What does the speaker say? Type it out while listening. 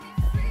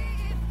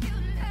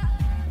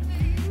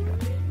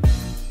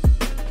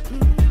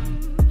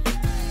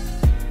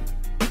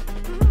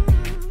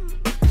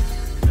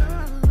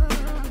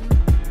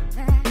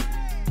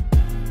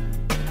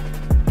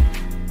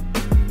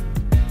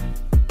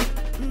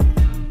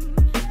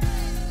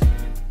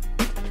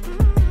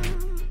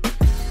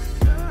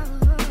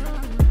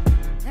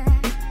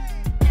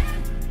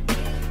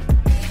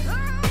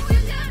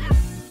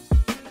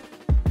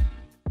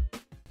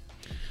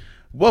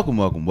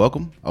Welcome. I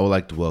would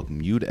like to welcome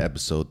you to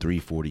episode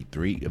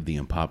 343 of the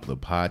Unpopular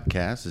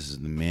Podcast. This is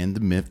the man, the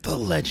myth, the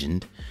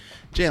legend,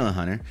 Jalen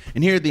Hunter.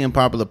 And here at the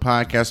Unpopular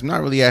Podcast, I'm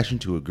not really asking you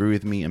to agree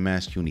with me. I'm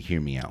asking you to hear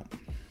me out.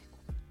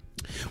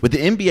 With the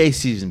NBA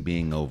season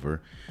being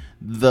over,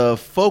 the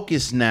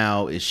focus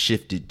now is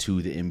shifted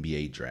to the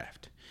NBA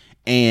draft.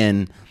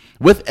 And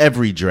with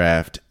every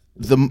draft,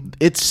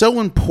 it's so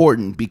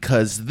important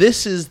because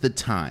this is the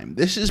time.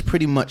 This is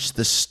pretty much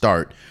the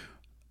start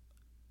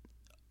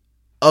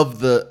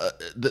of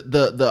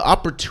the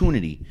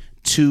opportunity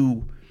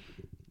to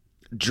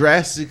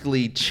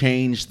drastically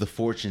change the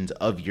fortunes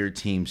of your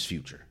team's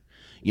future.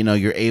 You know,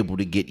 you're able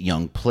to get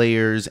young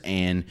players,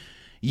 and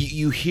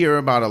you hear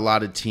about a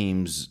lot of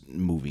teams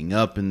moving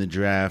up in the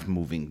draft,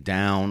 moving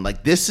down.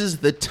 Like, this is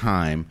the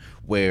time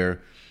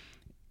where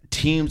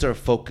teams are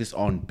focused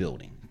on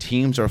building.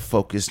 Teams are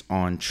focused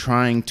on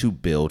trying to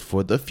build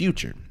for the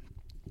future.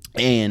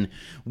 And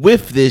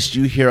with this,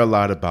 you hear a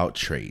lot about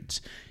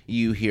trades.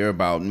 You hear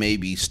about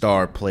maybe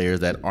star players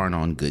that aren't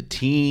on good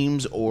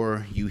teams,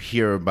 or you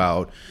hear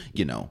about,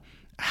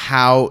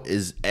 how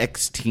is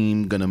X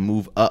team going to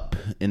move up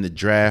in the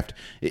draft?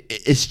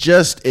 There's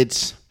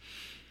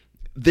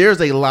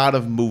a lot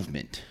of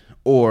movement,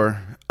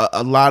 or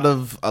a lot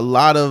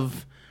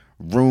of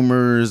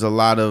rumors, a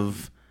lot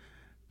of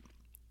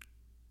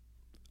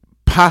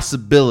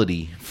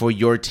possibility for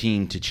your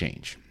team to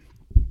change.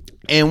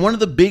 And one of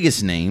the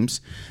biggest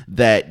names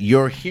that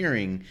you're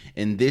hearing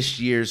in this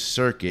year's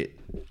circuit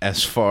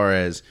as far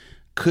as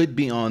could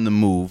be on the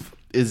move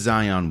is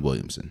Zion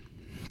Williamson.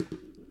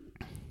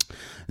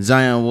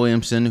 Zion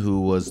Williamson,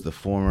 who was the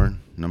former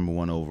number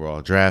 1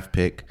 overall draft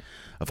pick,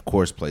 of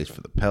course, plays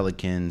for the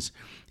Pelicans.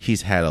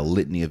 He's had a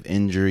litany of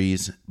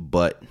injuries,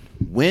 but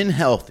when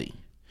healthy,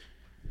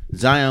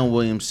 Zion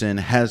Williamson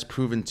has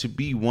proven to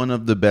be one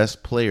of the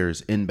best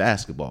players in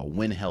basketball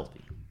when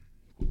healthy.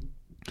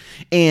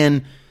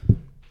 And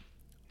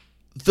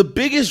the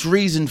biggest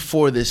reason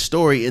for this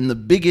story, and the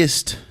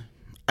biggest,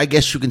 I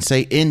guess you can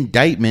say,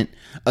 indictment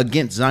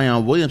against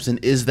Zion Williamson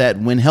is that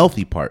when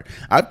healthy part.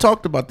 I've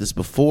talked about this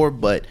before,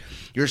 but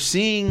you're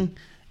seeing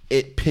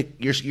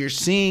you're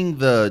seeing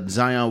the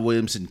Zion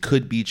Williamson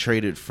could be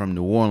traded from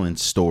New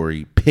Orleans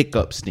story pick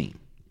up steam.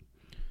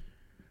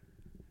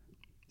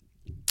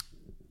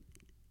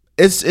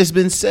 It's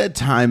been said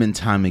time and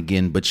time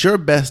again, but your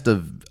best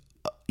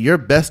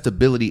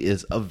ability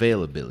is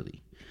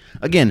availability.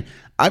 Again,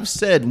 I've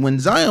said when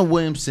Zion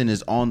Williamson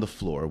is on the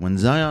floor, when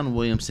Zion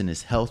Williamson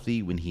is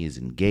healthy, when he is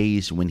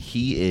engaged, when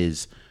he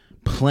is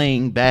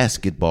playing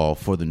basketball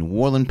for the New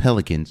Orleans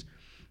Pelicans,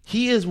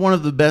 he is one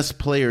of the best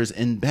players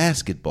in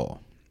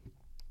basketball.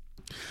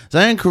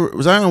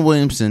 Zion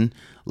Williamson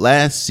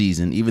last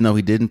season, even though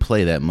he didn't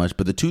play that much,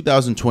 but the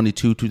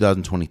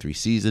 2022-2023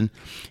 season,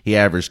 he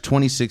averaged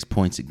 26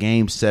 points a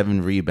game,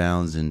 7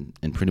 rebounds, and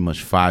pretty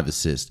much 5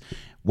 assists,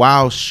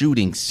 while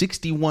shooting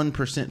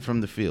 61%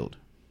 from the field.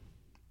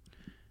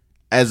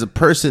 As a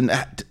person,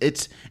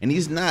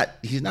 he's not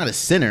a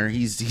center,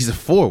 he's a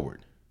forward.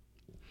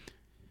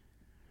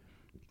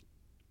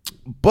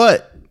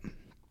 But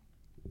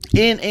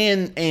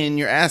and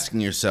you're asking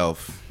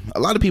yourself,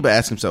 a lot of people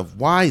ask themselves,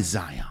 why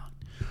Zion?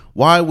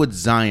 Why would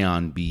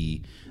Zion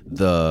be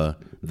the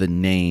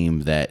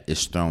name that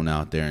is thrown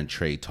out there in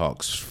trade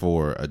talks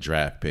for a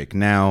draft pick?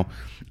 Now,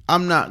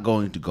 I'm not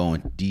going to go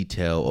into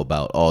detail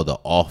about all the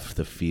off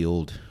the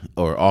field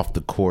or off the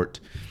court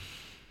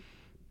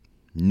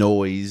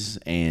noise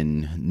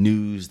and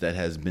news that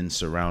has been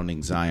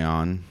surrounding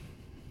Zion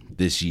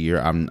this year.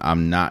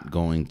 I'm not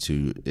going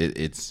to.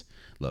 It's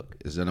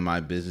none of my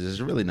business.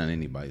 It's really not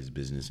anybody's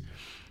business.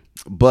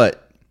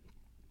 But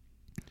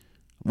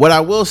what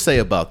I will say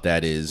about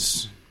that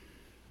is,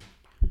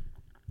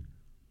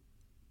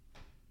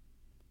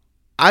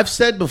 I've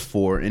said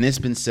before, and it's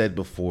been said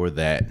before,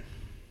 that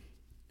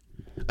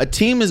a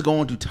team is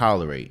going to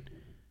tolerate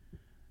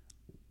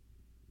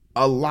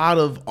a lot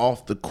of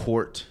off the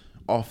court,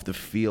 off the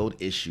field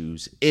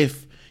issues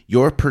if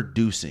you're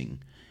producing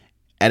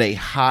at a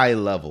high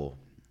level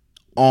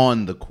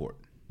on the court.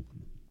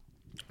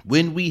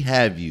 When we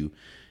have you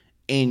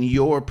and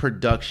your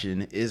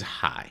production is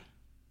high,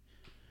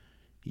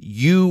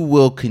 you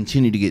will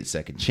continue to get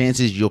second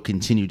chances. You'll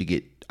continue to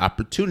get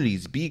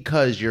opportunities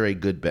because you're a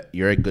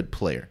good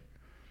player.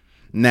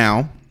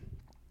 Now,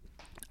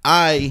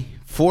 I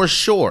for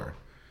sure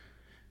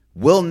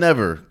will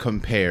never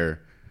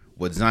compare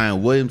what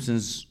Zion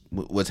Williamson's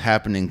what's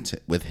happening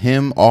with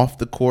him off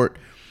the court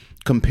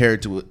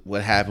compared to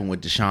what happened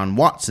with Deshaun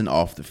Watson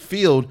off the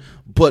field.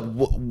 But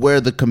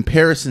where the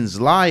comparisons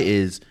lie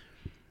is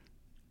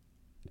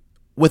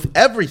with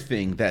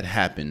everything that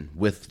happened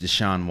with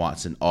Deshaun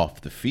Watson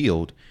off the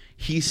field,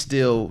 he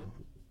still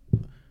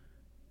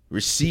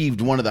received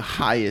one of the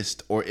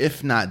highest, or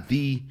if not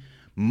the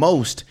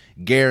most,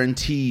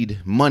 guaranteed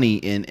money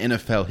in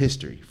NFL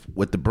history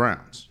with the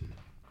Browns.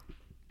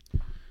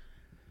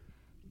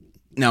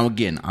 Now,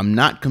 again, I'm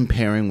not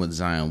comparing what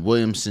Zion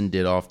Williamson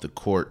did off the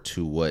court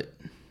to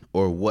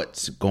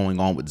what's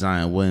going on with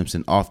Zion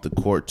Williamson off the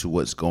court to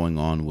what's going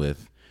on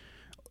with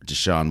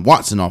Deshaun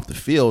Watson off the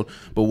field.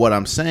 But what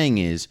I'm saying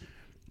is,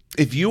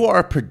 if you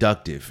are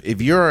productive,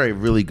 if you're a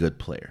really good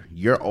player,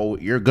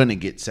 you're going to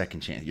get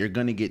second chance. You're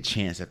going to get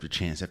chance after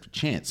chance after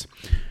chance.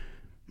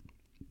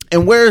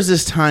 And where is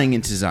this tying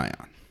into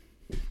Zion?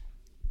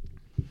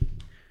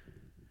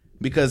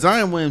 Because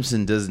Zion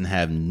Williamson doesn't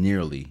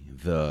really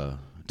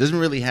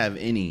have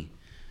any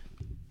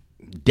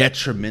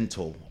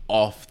detrimental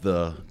off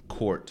the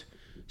court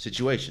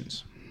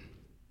situations.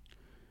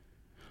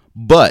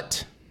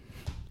 But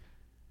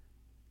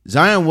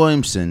Zion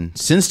Williamson,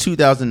 since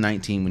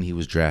 2019 when he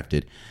was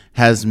drafted,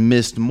 has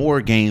missed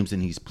more games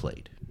than he's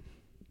played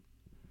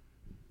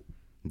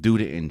due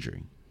to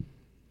injury.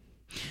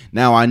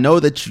 Now, I know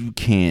that you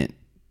can't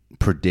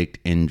predict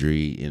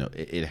injury. You know,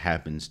 it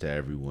happens to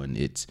everyone.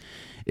 It's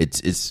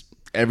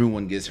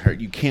everyone gets hurt.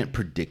 You can't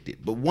predict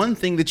it. But one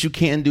thing that you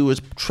can do is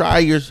try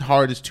your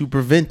hardest to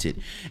prevent it.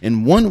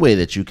 And one way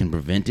that you can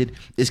prevent it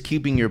is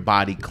keeping your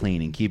body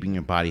clean and keeping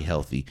your body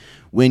healthy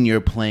when you're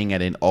playing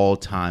at an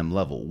all-time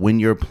level, when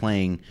you're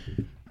playing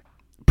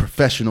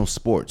professional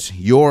sports.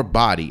 Your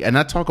body, and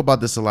I talk about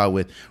this a lot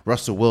with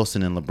Russell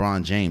Wilson and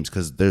LeBron James,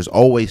 because there's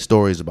always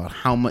stories about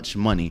how much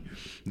money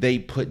they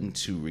put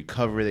into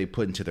recovery, they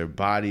put into their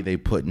body, they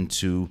put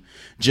into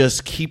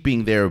just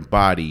keeping their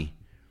body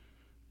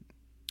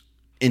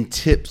in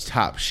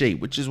tip-top shape,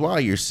 which is why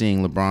you're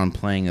seeing LeBron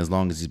playing as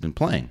long as he's been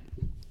playing.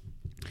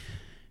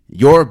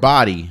 Your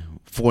body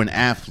for an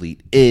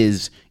athlete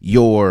is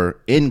your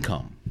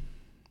income.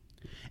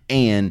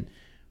 And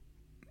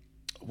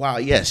while,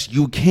 yes,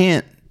 you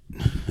can't,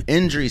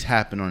 injuries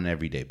happen on an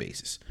everyday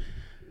basis,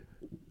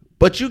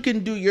 but you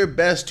can do your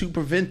best to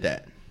prevent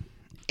that.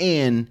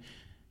 And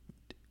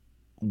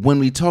when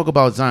we talk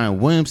about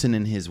Zion Williamson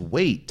and his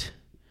weight,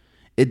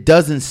 it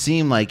doesn't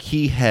seem like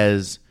he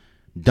has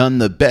done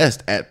the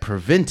best at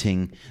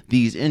preventing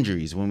these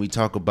injuries. When we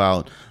talk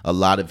about a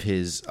lot of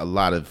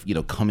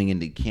coming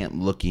into camp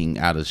looking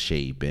out of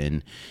shape,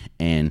 and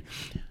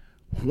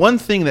one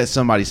thing that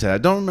somebody said, I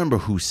don't remember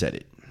who said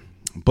it,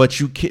 but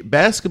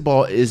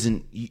basketball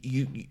isn't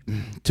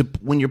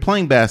when you're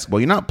playing basketball,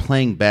 you're not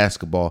playing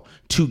basketball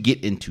to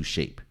get into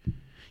shape.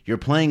 You're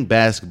playing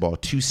basketball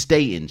to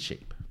stay in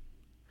shape.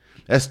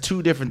 That's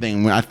two different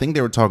things. I think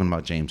they were talking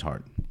about James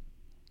Harden.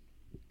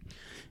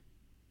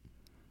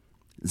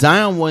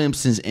 Zion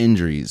Williamson's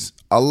injuries,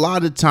 a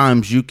lot of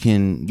times you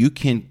can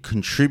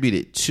contribute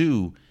it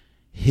to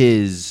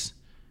his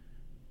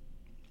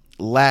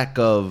lack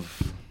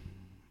of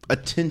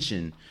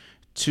attention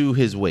to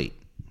his weight.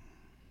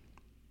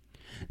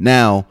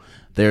 Now,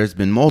 there's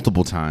been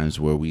multiple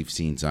times where we've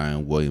seen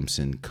Zion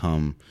Williamson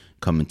come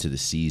into the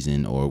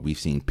season, or we've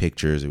seen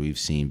pictures, or we've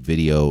seen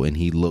video, and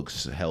he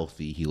looks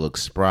healthy, he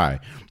looks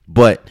spry.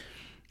 But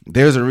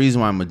there's a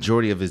reason why a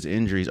majority of his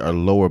injuries are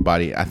lower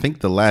body. I think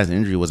the last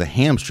injury was a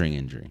hamstring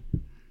injury.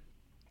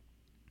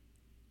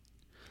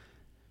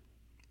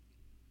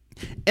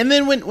 And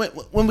then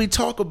when we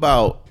talk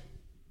about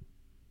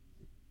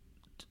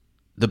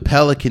the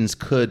Pelicans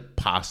could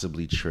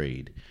possibly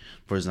trade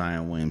for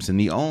Zion Williamson,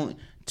 the only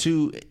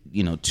to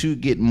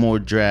get more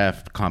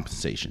draft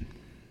compensation.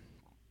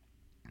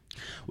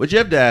 What you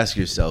have to ask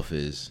yourself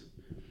is,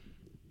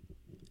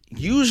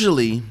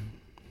 usually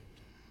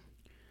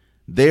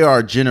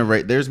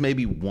there's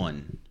maybe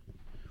one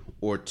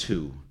or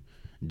two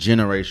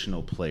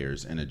generational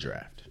players in a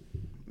draft.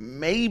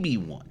 Maybe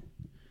one.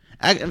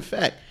 In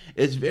fact,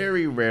 it's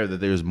very rare that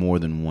there's more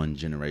than one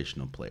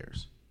generational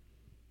players.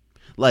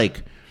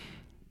 Like,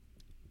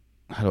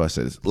 how do I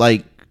say this?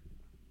 Like,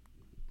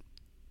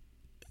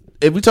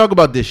 if we talk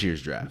about this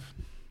year's draft,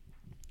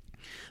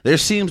 there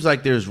seems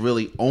like there's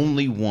really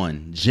only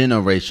one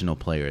generational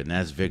player, and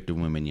that's Victor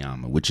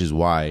Wembanyama, which is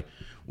why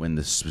when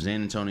the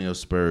San Antonio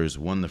Spurs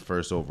won the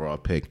first overall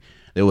pick,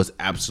 there was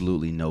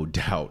absolutely no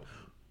doubt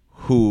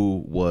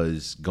who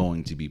was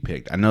going to be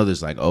picked. I know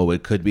there's like,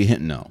 it could be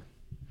him. No.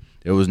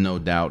 There was no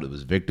doubt it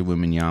was Victor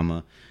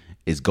Wembanyama.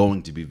 It's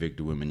going to be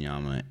Victor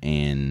Wembanyama.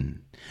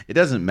 And it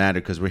doesn't matter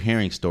because we're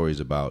hearing stories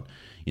about,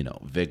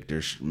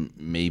 Victor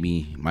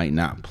might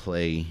not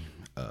play,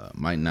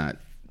 might not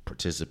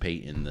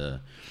participate in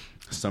the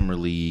summer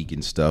league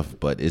and stuff,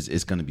 but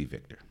it's going to be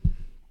Victor.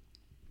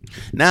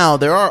 Now,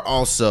 there are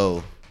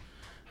also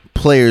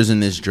players in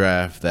this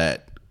draft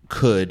that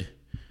could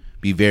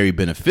be very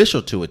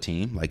beneficial to a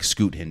team, like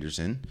Scoot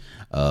Henderson,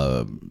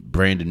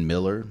 Brandon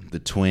Miller, the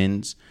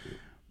Twins.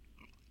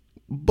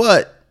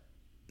 But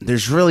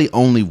there's really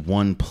only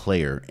one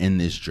player in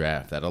this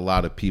draft that a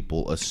lot of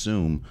people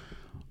assume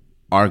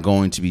are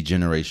going to be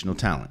generational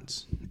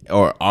talents,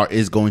 or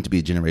is going to be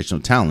a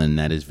generational talent, and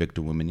that is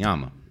Victor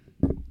Wembanyama.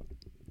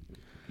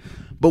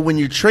 But when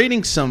you're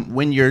trading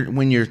when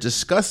you're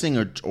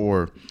discussing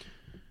or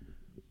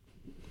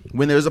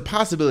when there's a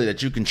possibility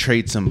that you can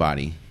trade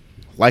somebody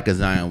like a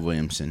Zion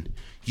Williamson,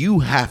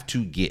 you have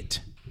to get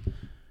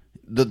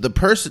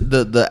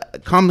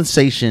the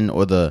compensation,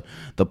 or the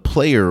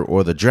player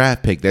or the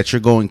draft pick that you're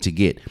going to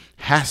get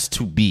has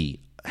to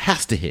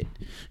hit,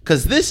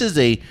 because this is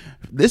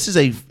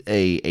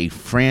a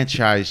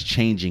franchise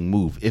changing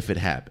move if it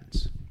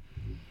happens.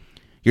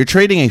 You're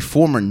trading a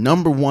former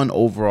number 1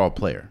 overall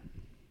player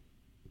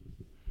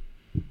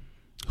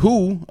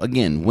who,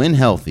 again, when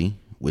healthy,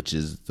 which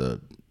is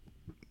the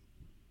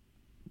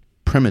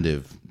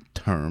primitive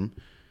term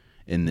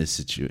in this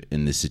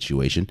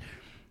situation,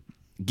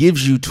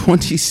 gives you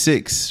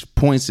 26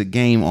 points a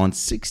game on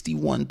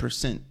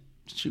 61%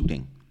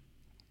 shooting.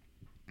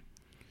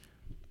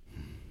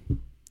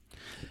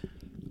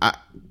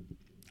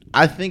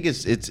 I think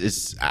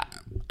it's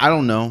I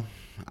don't know.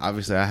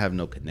 Obviously, I have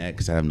no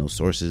connects, I have no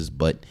sources,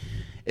 but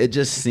it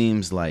just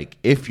seems like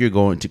if you're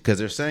going to, because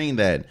they're saying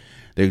that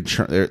they're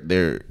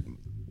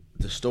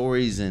the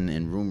stories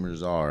and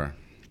rumors are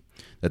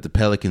that the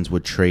Pelicans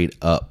would trade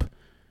up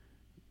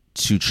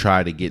to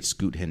try to get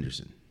Scoot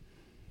Henderson.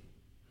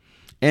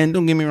 And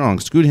don't get me wrong,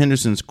 Scoot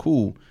Henderson's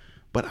cool,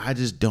 but I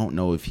just don't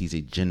know if he's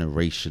a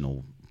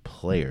generational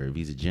player, if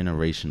he's a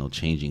generational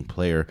changing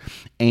player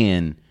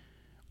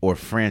or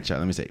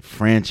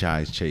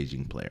franchise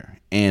changing player.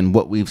 And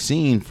what we've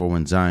seen for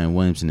when Zion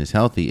Williamson is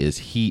healthy is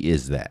he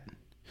is that.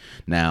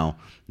 Now,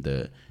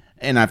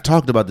 and I've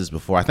talked about this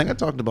before. I think I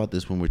talked about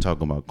this when we were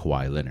talking about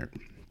Kawhi Leonard.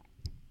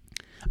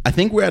 I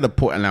think we're at a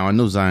point now. I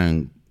know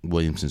Zion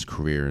Williamson's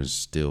career is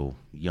still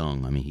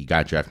young. I mean, he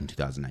got drafted in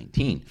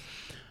 2019.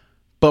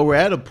 But we're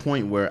at a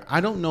point where I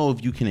don't know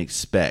if you can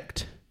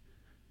expect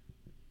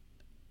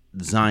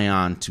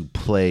Zion to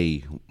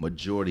play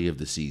majority of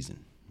the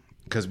season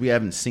because we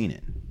haven't seen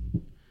it.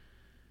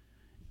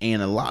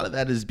 And a lot of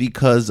that is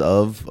because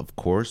of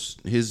course,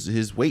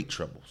 his weight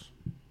troubles.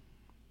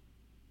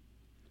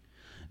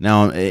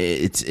 Now,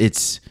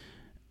 it's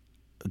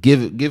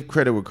give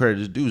credit where credit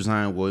is due.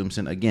 Zion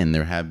Williamson, again,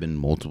 there have been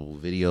multiple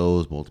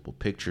videos, multiple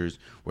pictures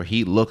where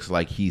he looks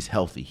like he's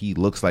healthy. He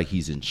looks like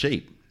he's in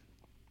shape.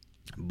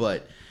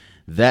 But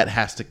that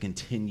has to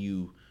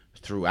continue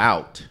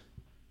throughout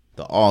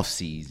the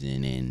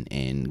offseason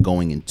and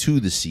going into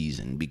the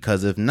season,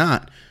 because if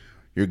not,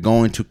 you're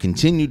going to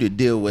continue to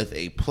deal with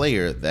a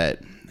player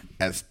that,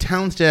 as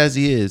talented as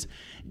he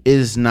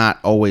is not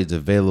always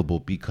available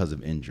because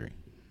of injury.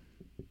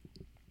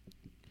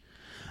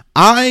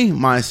 I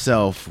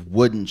myself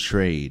wouldn't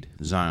trade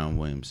Zion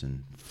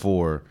Williamson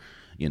for,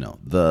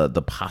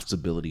 the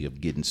possibility of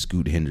getting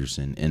Scoot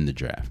Henderson in the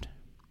draft.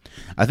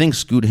 I think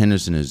Scoot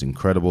Henderson is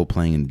incredible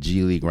playing in the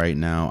G League right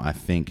now. I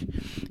think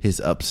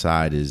his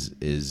upside is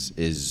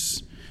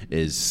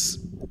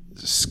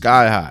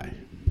sky high.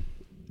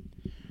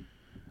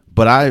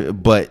 But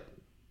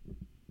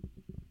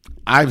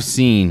I've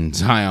seen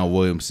Zion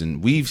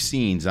Williamson. We've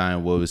seen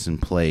Zion Williamson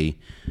play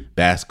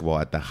basketball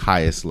at the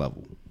highest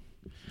level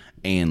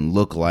and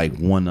look like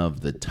one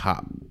of the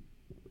top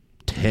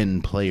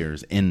 10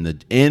 players in the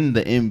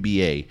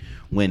NBA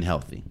when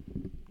healthy.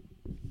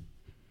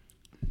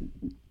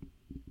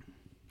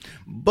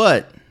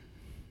 But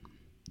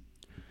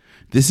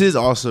this is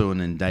also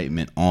an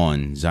indictment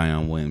on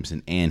Zion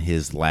Williamson and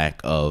his lack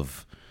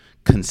of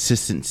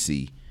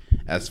consistency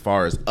as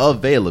far as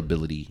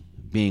availability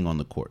being on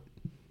the court.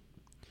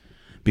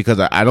 Because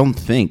I don't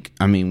think,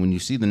 when you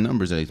see the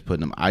numbers that he's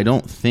putting up, I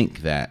don't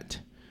think that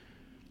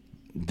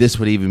this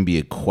would even be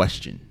a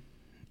question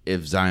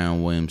if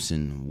Zion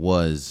Williamson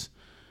was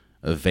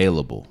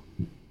available.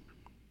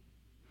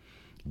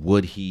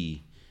 Would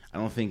he? I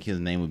don't think his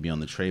name would be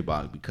on the trade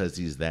block because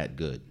he's that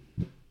good.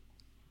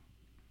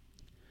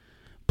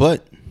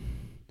 But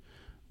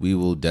we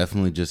will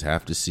definitely just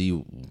have to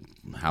see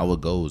how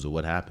it goes or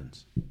what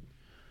happens.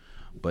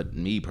 But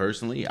me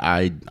personally,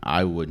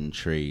 I wouldn't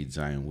trade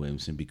Zion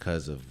Williamson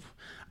because of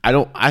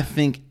I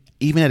think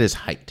even at his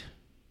height,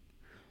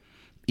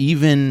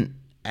 even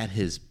at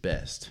his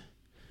best,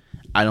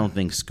 I don't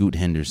think Scoot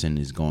Henderson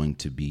is going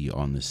to be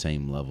on the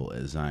same level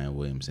as Zion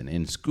Williamson.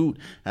 And Scoot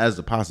has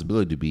the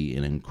possibility to be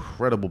an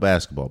incredible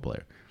basketball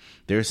player.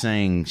 They're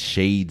saying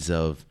shades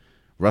of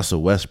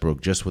Russell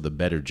Westbrook just with a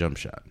better jump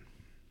shot.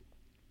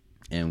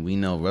 And we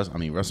know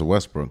Russell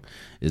Westbrook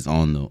is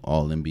on the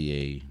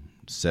All-NBA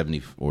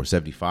 70 or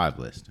 75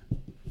 list.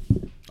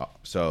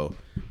 So,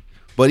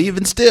 but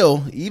even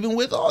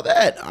with all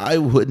that, I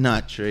would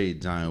not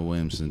trade Zion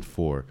Williamson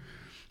for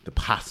the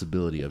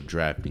possibility of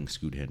drafting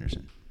Scoot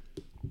Henderson.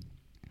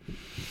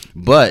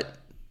 But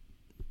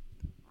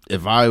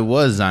if I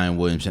was Zion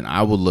Williamson,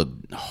 I would look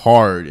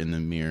hard in the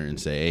mirror and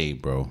say, hey,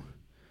 bro,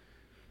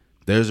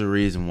 there's a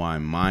reason why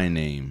my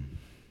name,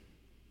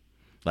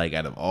 like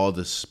out of all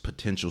the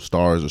potential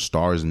stars or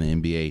stars in the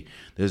NBA,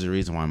 there's a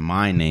reason why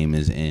my name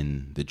is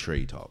in the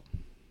trade talk.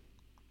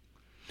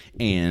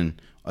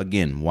 And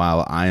again,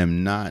 while I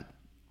am not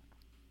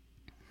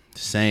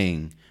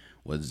saying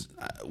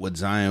what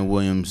Zion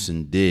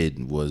Williamson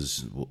did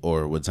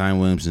or what Zion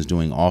Williamson's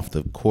doing off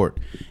the court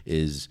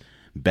is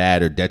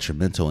bad or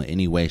detrimental in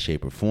any way,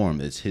 shape, or form,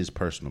 it's his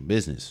personal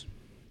business.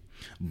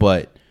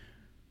 But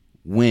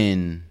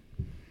when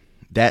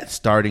that's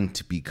starting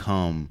to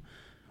become,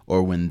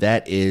 or when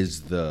that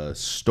is the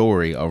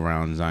story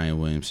around Zion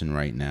Williamson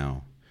right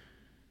now,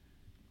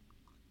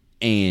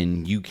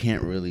 and you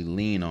can't really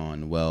lean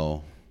on,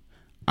 well,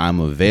 I'm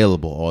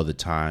available all the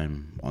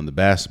time on the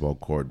basketball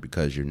court,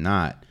 because you're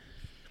not.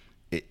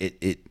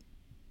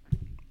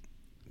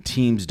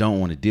 teams don't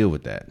want to deal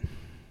with that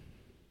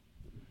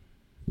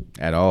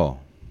at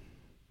all.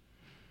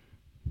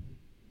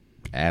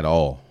 At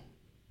all.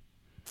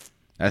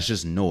 That's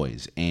just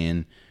noise.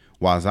 And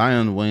while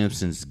Zion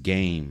Williamson's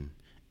game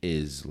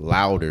is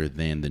louder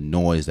than the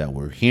noise that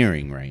we're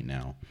hearing right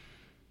now,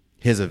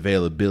 his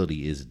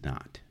availability is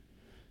not.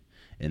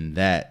 And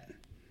that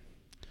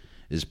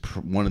is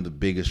one of the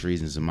biggest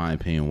reasons, in my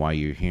opinion, why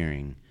you're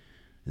hearing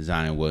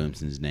Zion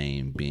Williamson's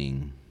name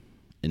being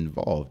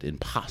involved in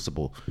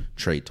possible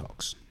trade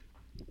talks.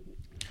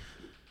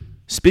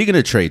 Speaking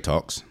of trade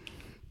talks,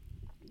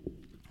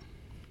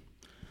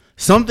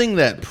 something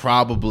that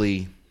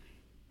probably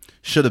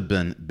should have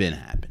been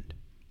happened.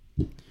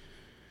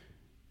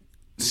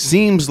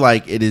 Seems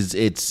like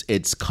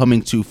it's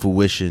coming to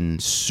fruition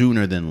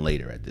sooner than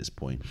later at this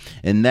point.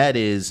 And that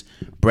is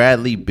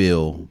Bradley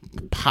Beal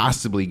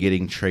possibly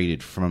getting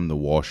traded from the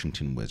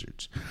Washington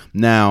Wizards.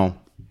 Now,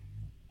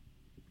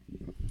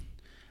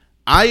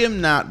 I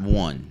am not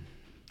one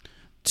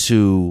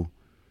to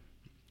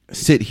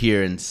sit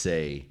here and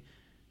say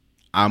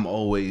I'm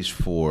always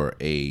for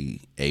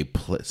a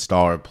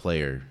star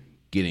player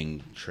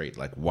getting traded.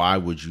 Like, why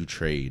would you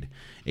trade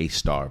a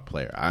star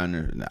player?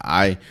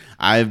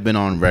 I've been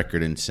on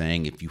record in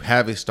saying if you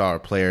have a star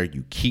player,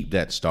 you keep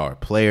that star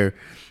player,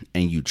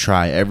 and you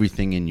try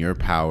everything in your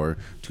power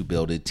to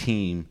build a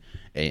team,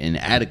 an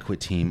adequate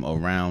team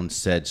around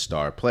said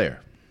star player.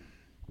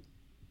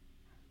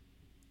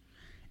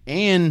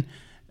 And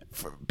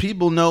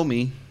people know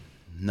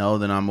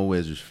that I'm a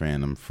Wizards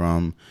fan. I'm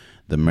from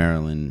the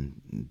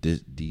Maryland,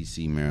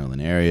 D.C.,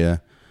 Maryland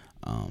area.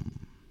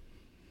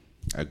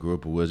 I grew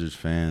up a Wizards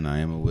fan. I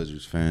am a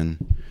Wizards fan.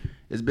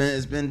 It's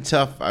been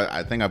tough.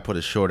 I think I put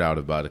a short out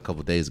about a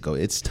couple days ago.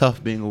 It's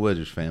tough being a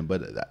Wizards fan,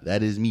 but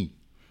that is me.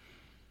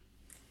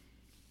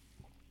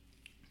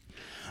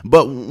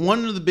 But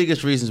one of the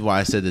biggest reasons why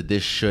I said that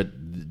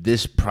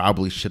this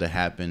probably should have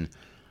happened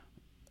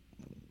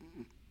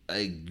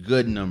a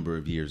good number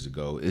of years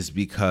ago is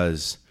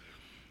because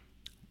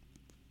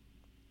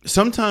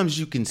sometimes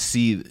you can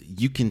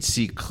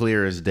see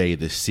clear as day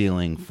the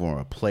ceiling for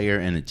a player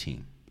and a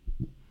team.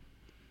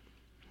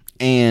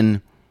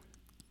 And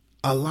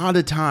a lot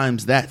of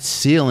times that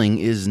ceiling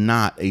is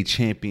not a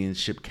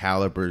championship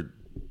caliber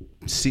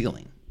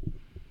ceiling.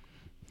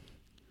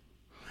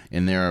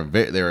 And there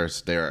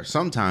are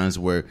some times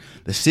where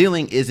the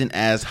ceiling isn't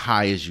as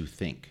high as you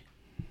think,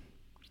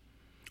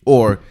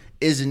 or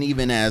isn't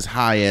even as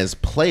high as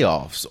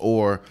playoffs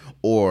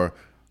or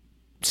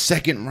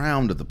second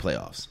round of the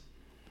playoffs.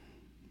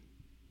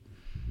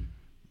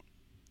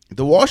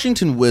 The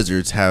Washington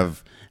Wizards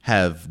have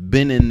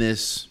been in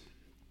this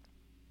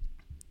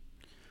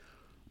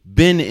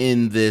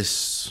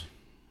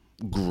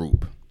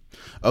group,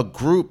 a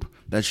group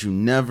that you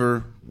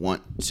never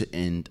want to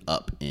end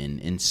up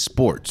in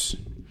sports,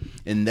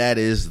 and that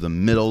is the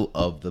middle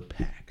of the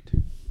pack.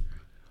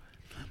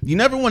 You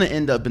never want to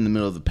end up in the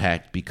middle of the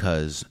pack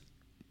because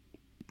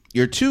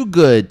you're too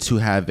good to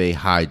have a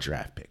high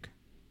draft pick,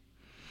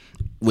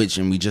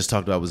 and we just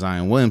talked about with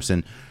Zion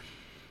Williamson.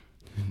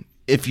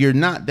 If you're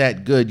not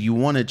that good, you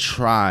want to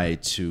try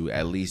to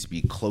at least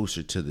be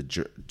closer to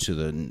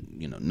the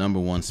number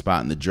one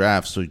spot in the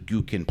draft, so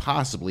you can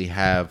possibly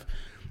have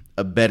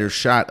a better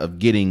shot of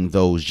getting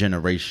those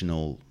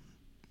generational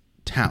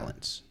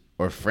talents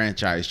or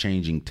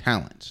franchise-changing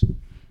talents.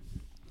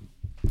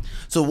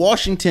 So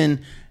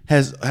Washington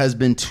has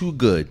been too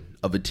good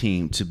of a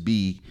team to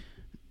be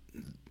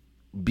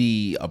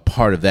a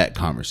part of that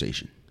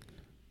conversation,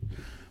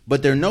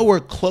 but they're nowhere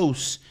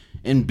close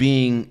in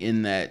being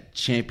in that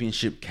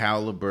championship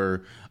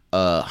caliber,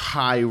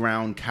 high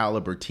round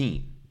caliber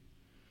team.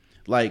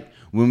 Like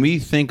when we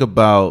think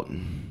about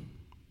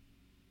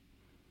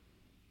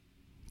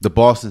the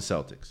Boston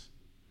Celtics,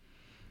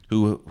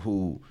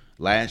 who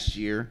last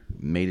year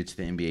made it to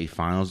the NBA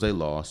Finals, they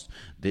lost.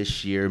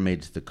 This year made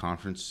it to the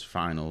conference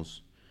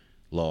finals,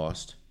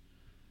 lost.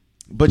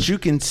 But you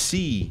can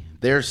see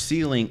their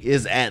ceiling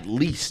is at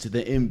least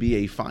the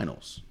NBA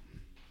Finals.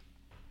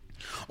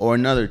 Or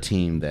another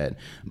team that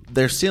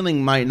their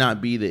ceiling might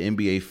not be the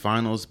NBA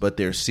Finals, but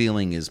their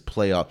ceiling is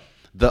playoff.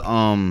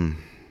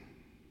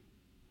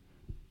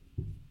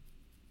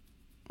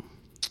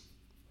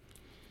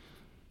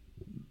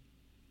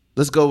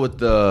 Let's go with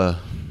the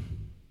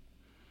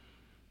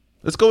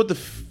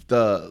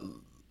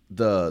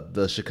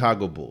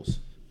Chicago Bulls.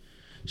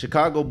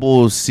 Chicago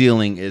Bulls'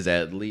 ceiling is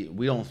at least,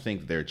 we don't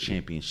think they're a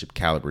championship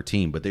caliber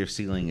team, but their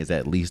ceiling is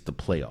at least the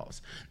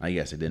playoffs. Now,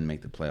 yes, they didn't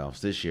make the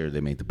playoffs this year.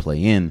 They made the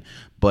play-in,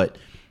 but,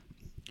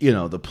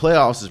 the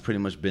playoffs has pretty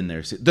much been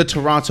their ceiling. The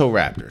Toronto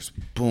Raptors,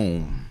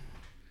 boom.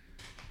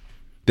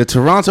 The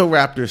Toronto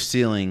Raptors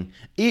ceiling,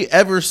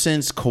 ever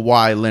since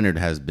Kawhi Leonard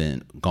has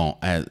been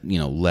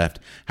left,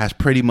 has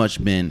pretty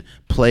much been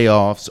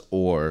playoffs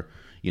or,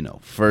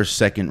 first,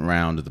 second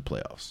round of the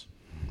playoffs.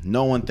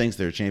 No one thinks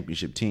they're a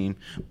championship team,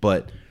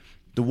 but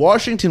the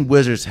Washington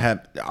Wizards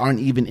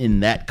aren't even in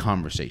that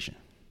conversation.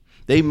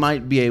 They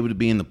might be able to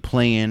be in the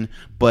play-in,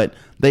 but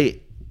they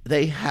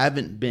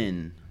haven't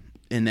been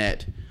in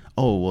that,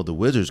 oh, well, the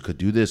Wizards could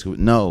do this.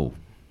 No,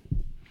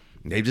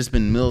 they've just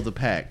been middle of the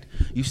pack.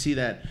 You see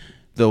that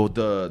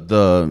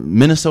the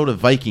Minnesota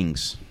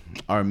Vikings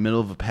are a middle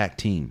of the pack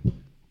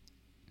team.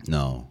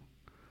 No.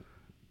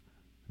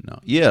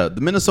 Yeah,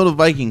 the Minnesota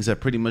Vikings have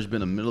pretty much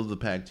been a middle of the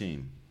pack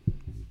team.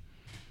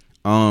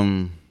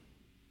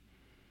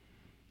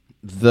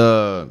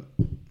 The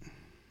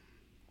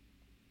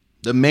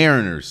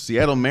Mariners,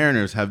 Seattle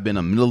Mariners, have been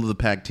a middle of the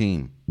pack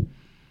team.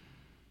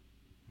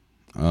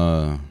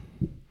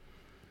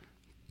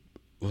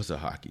 What's a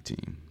hockey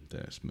team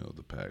that's middle of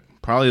the pack?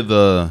 Probably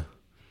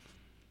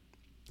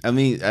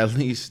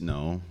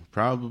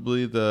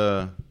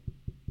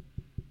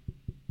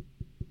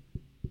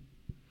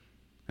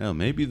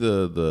maybe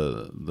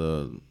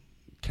the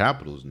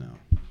Capitals now.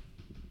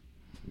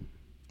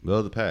 Middle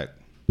of the pack.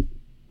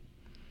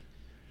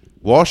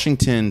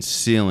 Washington's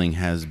ceiling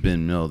has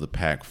been middle of the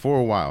pack for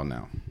a while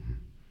now.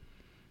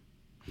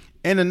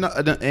 And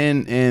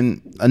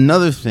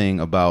another thing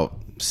about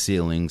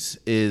ceilings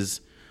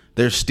is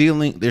their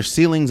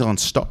ceilings on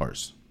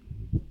stars.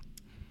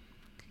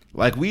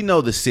 Like, we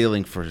know the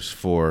ceiling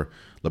for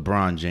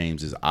LeBron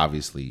James is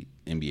obviously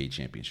NBA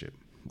championship.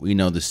 We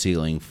know the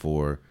ceiling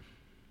for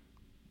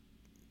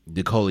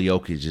Nikola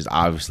Jokic is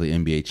obviously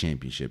NBA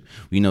championship.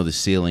 We know the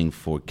ceiling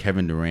for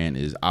Kevin Durant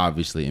is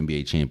obviously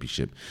NBA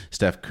championship.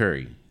 Steph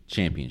Curry,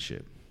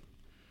 championship.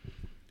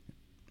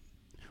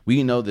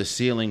 We know the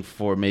ceiling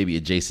for maybe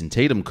a Jason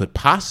Tatum could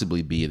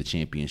possibly be the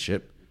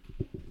championship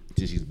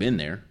since he's been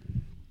there.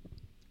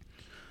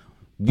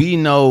 We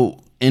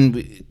know,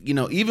 and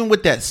even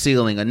with that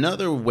ceiling,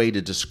 another way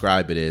to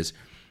describe it is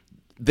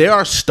there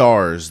are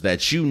stars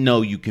that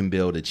you can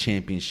build a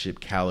championship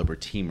caliber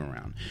team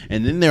around.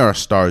 And then there are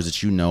stars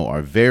that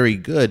are very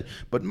good,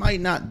 but might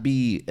not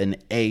be an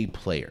A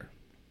player.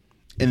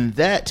 And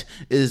that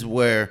is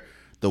where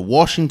the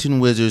Washington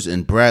Wizards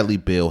and Bradley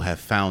Beal have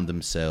found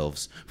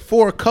themselves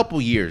for a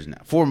couple years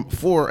now,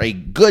 for a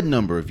good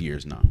number of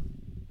years now.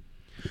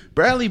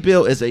 Bradley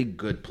Beal is a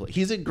good player.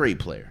 He's a great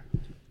player.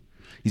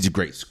 He's a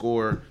great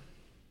scorer.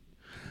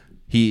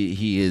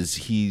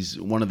 He's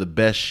one of the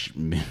best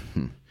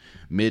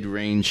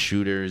mid-range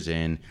shooters,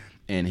 and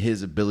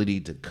his ability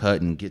to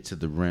cut and get to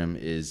the rim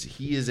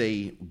he is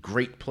a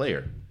great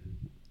player.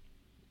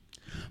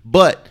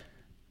 But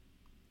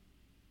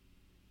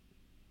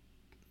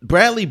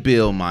Bradley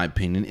Beal, in my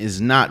opinion, is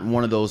not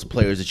one of those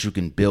players that you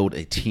can build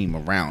a team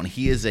around.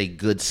 He is a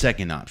good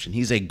second option.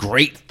 He's a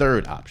great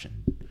third option.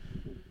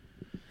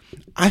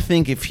 I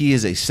think if he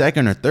is a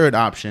second or third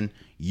option,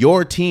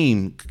 your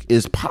team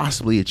is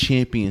possibly a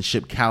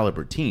championship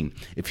caliber team.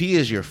 If he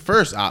is your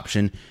first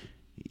option,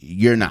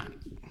 you're not.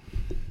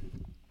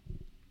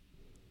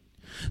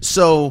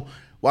 So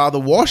while the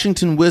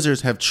Washington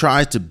Wizards have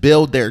tried to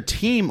build their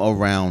team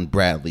around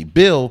Bradley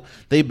Beal,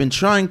 they've been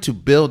trying to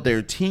build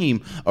their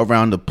team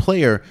around a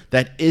player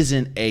that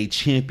isn't a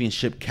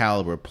championship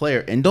caliber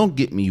player. And don't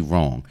get me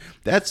wrong,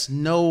 I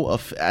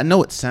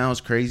know it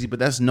sounds crazy, but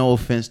that's no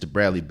offense to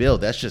Bradley Beal.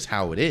 That's just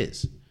how it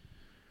is.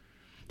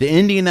 The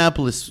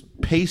Indianapolis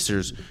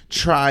Pacers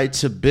tried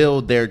to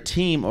build their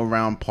team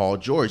around Paul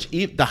George,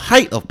 the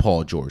height of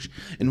Paul George.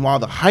 And while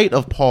the height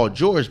of Paul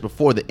George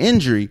before the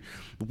injury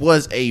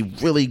was a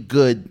really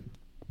good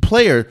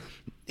player,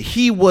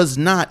 he was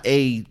not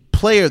a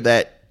player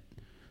that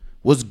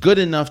was good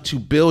enough to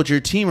build your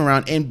team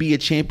around and be a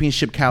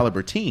championship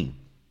caliber team.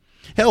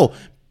 Hell,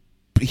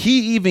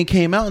 he even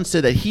came out and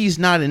said that he's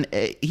not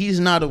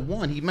a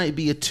 1. He might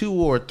be a 2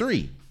 or a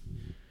 3,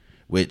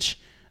 which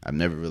I've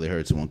never really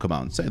heard someone come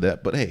out and say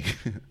that, but hey.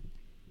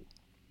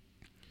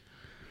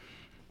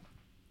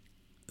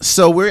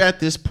 So we're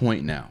at this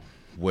point now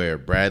where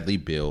Bradley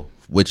Beal,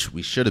 which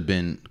we should have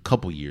been a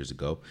couple years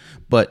ago,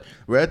 but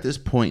we're at this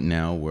point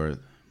now where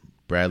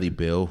Bradley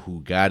Beal,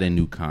 who got a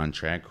new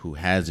contract, who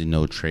has a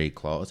no trade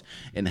clause,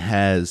 and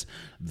has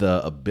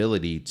the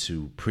ability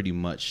to pretty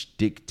much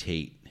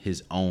dictate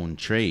his own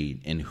trade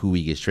and who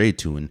he gets traded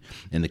to,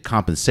 and the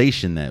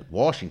compensation that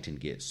Washington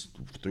gets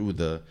through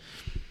the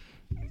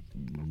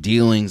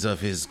dealings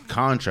of his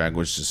contract,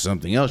 which is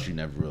something else you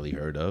never really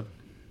heard of.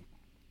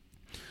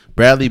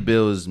 Bradley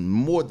Beal is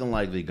more than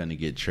likely going to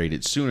get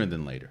traded sooner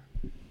than later.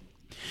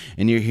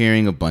 And you're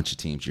hearing a bunch of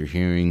teams. You're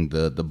hearing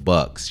the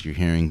Bucks. You're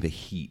hearing the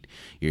Heat.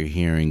 You're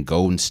hearing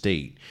Golden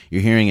State.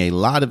 You're hearing a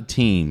lot of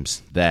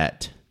teams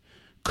that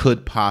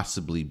could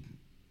possibly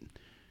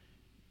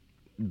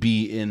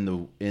be in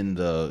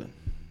the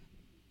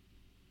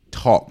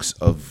talks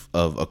of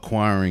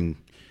acquiring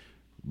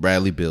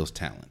Bradley Beal's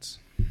talents.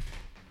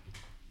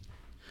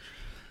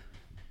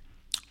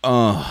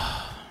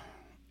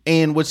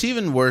 And what's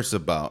even worse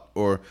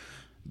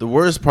the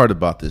worst part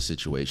about this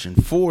situation,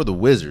 for the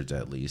Wizards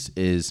at least,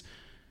 is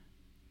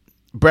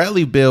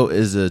Bradley Beal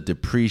is a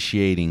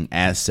depreciating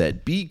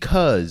asset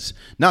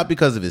not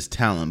because of his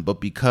talent, but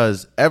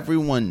because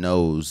everyone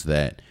knows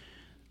that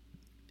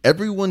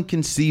everyone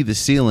can see the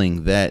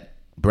ceiling that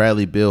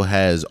Bradley Beal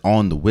has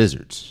on the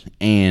Wizards.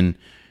 And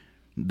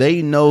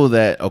they know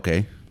that,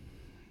 okay,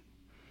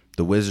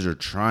 the Wizards are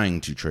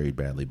trying to trade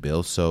Bradley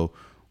Beal, so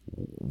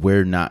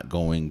we're not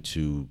going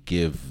to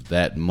give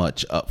that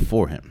much up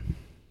for him.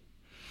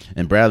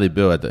 And Bradley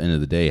Beal, at the end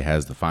of the day,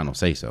 has the final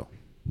say so.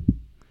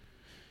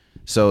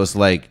 So it's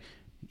like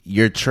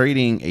you're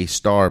trading a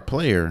star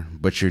player,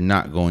 but you're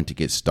not going to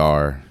get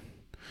star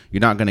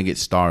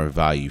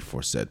value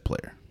for said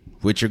player,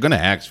 which you're going to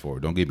ask for.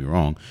 Don't get me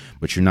wrong,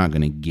 but you're not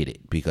going to get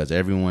it because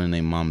everyone and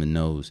their mama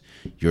knows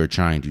you're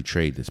trying to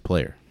trade this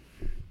player.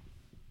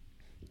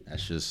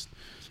 That's just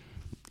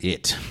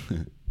it.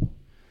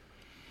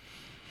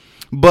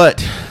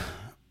 But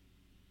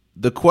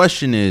the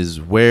question is,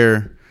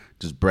 where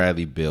does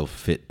Bradley Beal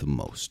fit the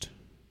most?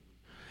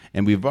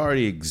 And we've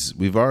already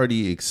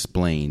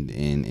explained,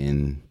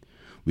 and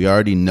we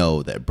already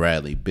know that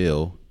Bradley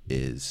Beal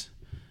is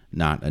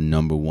not a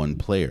number one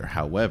player.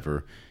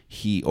 However,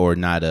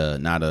 not a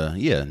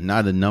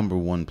number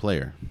one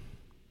player.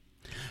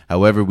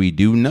 However, we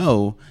do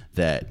know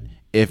that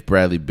if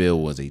Bradley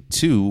Beal was a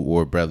 2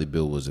 or Bradley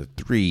Beal was a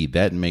 3,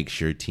 that makes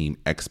your team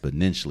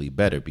exponentially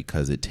better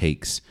because it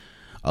takes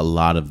a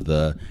lot of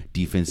the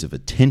defensive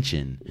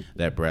attention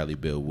that Bradley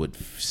Beal would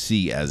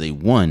see as a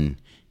 1.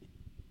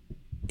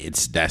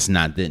 That's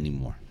not there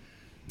anymore.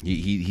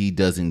 He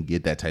doesn't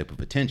get that type of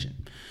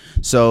attention.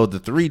 So the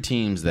 3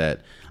 teams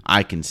that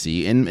I can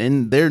see,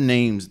 and their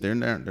names,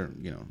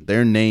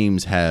 their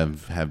names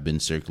have been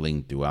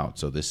circulating throughout.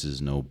 So this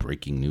is no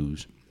breaking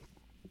news.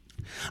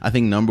 I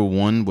think number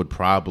 1 would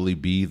probably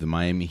be the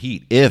Miami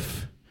Heat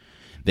if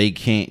they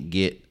can't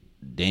get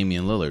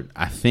Damian Lillard.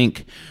 I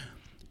think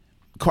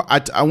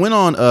I went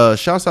on.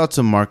 Shouts out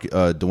to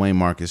Dwayne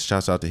Marcus.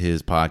 Shouts out to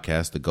his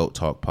podcast, the GOAT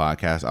Talk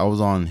podcast. I was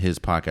on his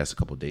podcast a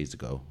couple of days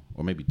ago,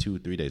 or maybe 2 or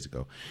 3 days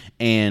ago,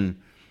 and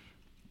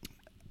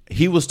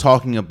he was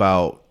talking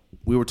about.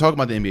 We were talking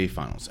about the NBA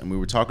Finals, and we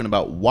were talking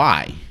about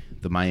why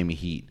the Miami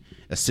Heat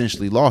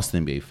essentially lost the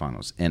NBA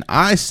Finals. And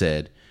I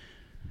said,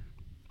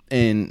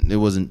 and it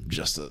wasn't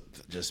just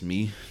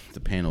me, the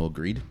panel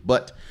agreed,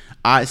 but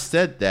I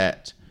said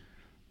that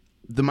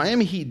the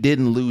Miami Heat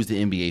didn't lose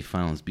the NBA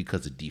Finals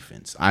because of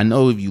defense. I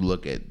know if you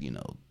look at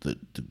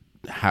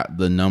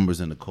the numbers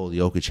that Nikola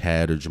Jokic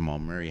had or Jamal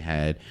Murray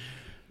had,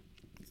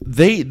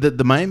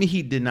 the Miami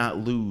Heat did not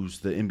lose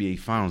the NBA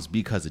Finals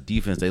because of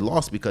defense. They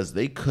lost because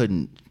they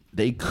couldn't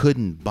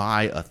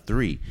buy a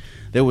 3.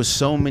 There was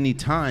so many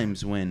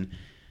times when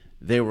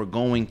they were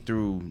going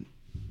through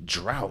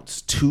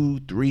droughts, 2,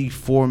 3,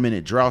 4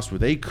 minute droughts where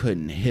they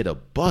couldn't hit a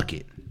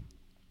bucket,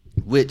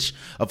 which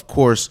of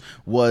course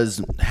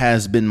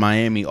has been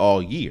Miami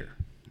all year,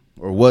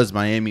 or was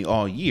Miami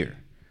all year.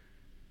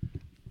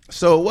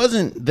 So it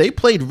wasn't. They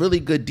played really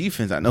good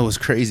defense. I know it's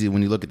crazy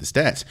when you look at the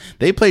stats.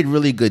 They played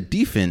really good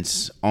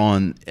defense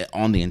on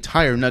the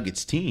entire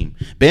Nuggets team.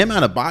 Bam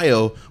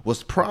Adebayo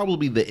was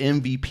probably the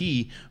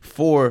MVP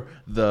for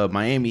the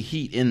Miami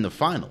Heat in the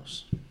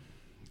finals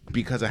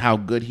because of how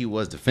good he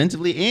was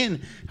defensively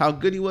and how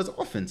good he was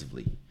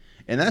offensively.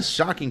 And that's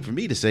shocking for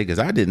me to say because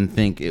I didn't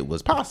think it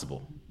was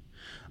possible.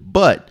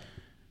 But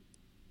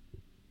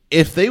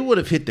if they would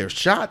have hit their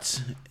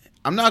shots,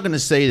 I'm not going to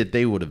say that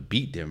they would have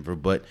beat Denver,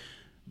 but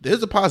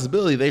there's a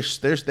possibility they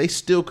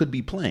still could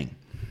be playing.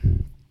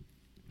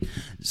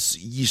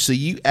 So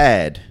you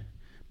add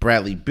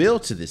Bradley Beal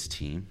to this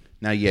team.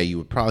 Now, yeah, you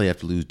would probably have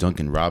to lose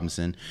Duncan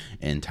Robinson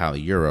and Tyler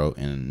Hero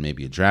and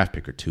maybe a draft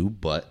pick or 2,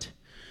 but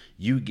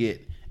you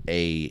get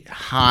a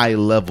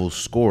high-level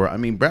scorer. I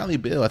mean, Bradley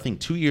Beal, I think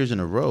 2 years in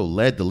a row,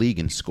 led the league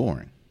in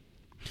scoring.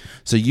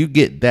 So you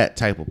get that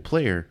type of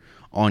player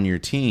on your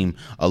team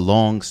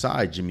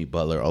alongside Jimmy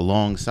Butler,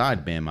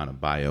 alongside Bam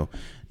Adebayo.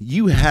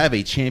 You have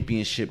a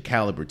championship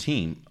caliber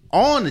team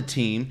on a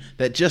team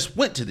that just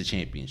went to the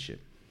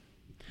championship.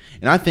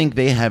 And I think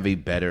they have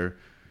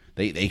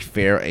they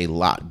fare a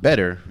lot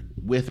better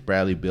with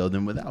Bradley Beal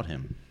than without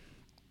him.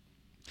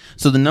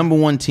 So the number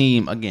 1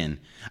 team, again,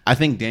 I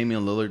think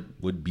Damian Lillard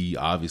would be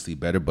obviously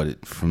better,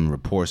 but from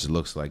reports, it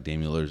looks like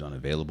Damian Lillard is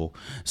unavailable.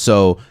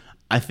 So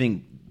I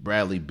think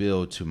Bradley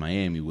Beal to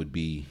Miami would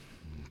be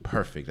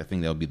perfect. I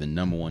think that would be the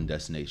number 1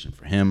 destination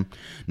for him.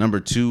 Number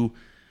 2,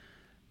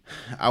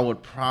 I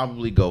would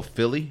probably go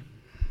Philly.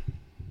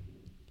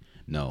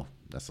 No,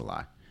 that's a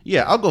lie.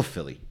 Yeah, I'll go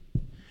Philly,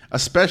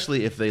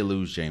 especially if they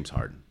lose James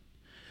Harden,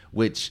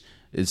 which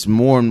is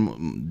more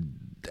and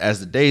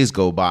as the days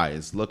go by,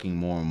 it's looking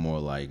more and more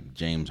like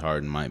James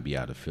Harden might be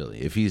out of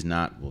Philly. If he's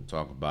not, we'll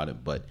talk about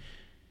it, but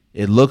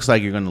it looks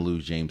like you're going to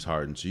lose James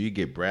Harden. So you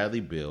get Bradley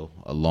Beal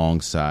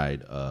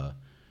alongside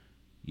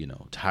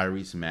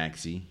Tyrese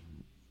Maxey,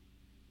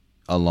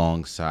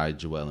 alongside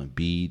Joel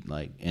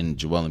Embiid, and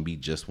Joel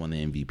Embiid just won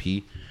the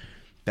MVP.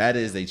 That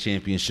is a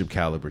championship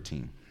caliber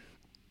team.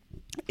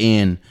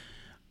 And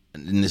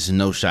this is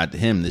no shot to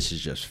him. This is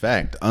just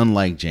fact.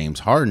 Unlike James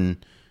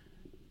Harden,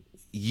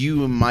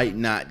 you might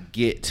not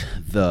get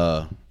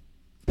the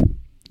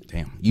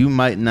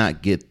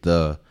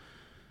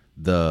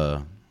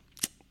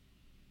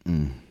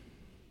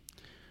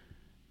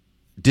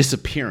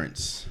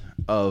disappearance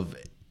of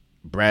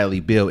Bradley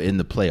Beal in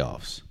the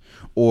playoffs,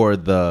 or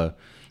the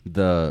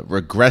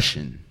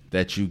regression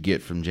that you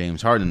get from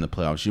James Harden in the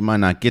playoffs. You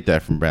might not get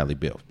that from Bradley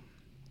Beal.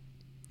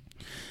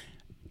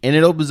 And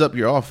it opens up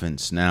your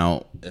offense.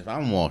 Now, if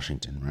I'm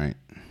Washington, right,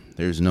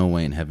 there's no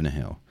way in heaven and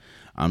hell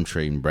I'm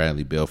trading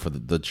Bradley Beal. For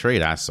the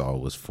trade I saw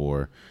was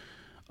for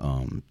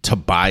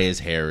Tobias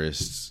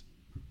Harris,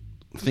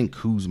 I think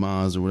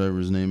Kuzma's or whatever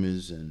his name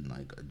is, and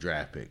like a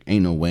draft pick.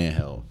 Ain't no way in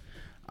hell.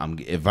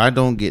 If I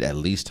don't get at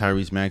least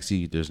Tyrese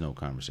Maxey, there's no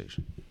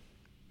conversation.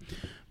 But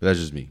that's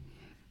just me.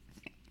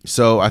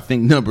 So I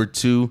think number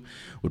 2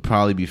 would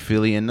probably be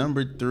Philly, and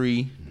number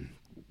 3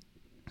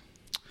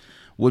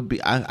 would be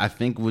I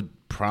think would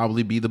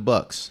probably be the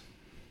Bucks.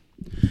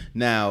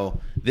 Now,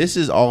 this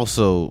is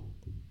also,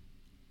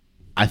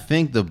 I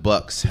think the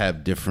Bucks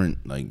have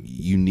different, like,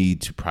 you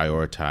need to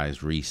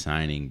prioritize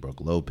re-signing Brook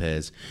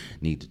Lopez,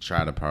 need to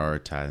try to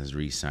prioritize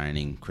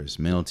re-signing Chris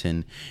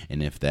Middleton,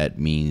 and if that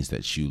means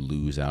that you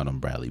lose out on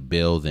Bradley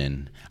Beal,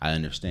 then I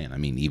understand. I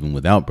mean, even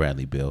without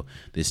Bradley Beal,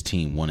 this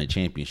team won a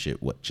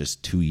championship,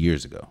 just 2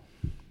 years ago.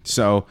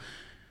 So,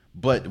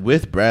 but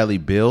with Bradley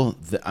Beal,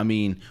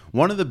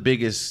 one of the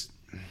biggest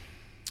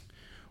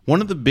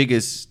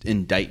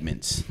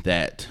indictments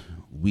that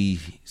we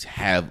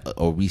have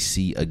or we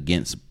see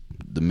against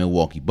the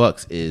Milwaukee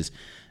Bucks is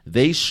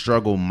they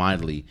struggle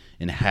mightily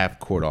in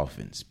half-court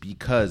offense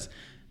because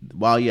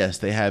while, yes,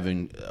 they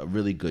having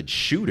really good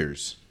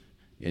shooters,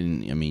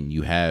 and I mean,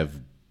 you have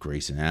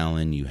Grayson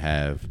Allen, you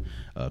have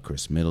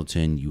Chris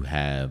Middleton, you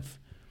have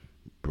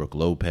Brook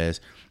Lopez,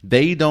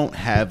 they don't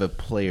have a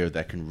player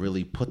that can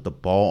really put the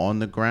ball on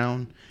the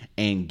ground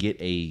and get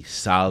a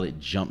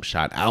solid jump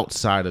shot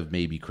outside of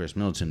maybe Chris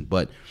Middleton.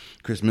 But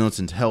Chris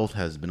Middleton's health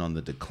has been on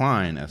the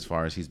decline as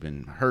far as he's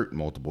been hurt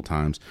multiple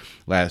times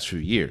last few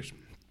years.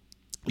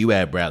 You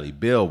add Bradley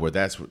Beal, where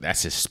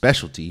that's his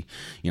specialty,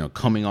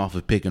 coming off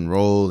of pick and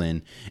roll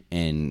and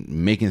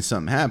making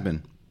something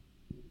happen.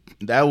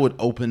 That would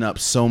open up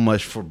so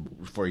much for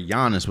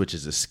Giannis, which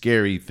is a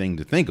scary thing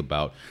to think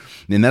about.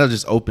 And that'll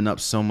just open up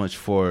so much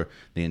for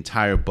the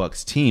entire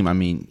Bucks team. I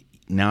mean,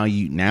 now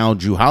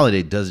Jrue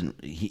Holiday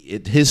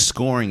his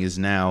scoring is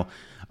now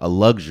a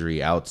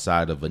luxury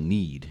outside of a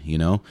need.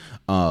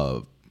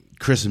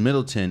 Chris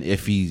Middleton,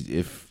 if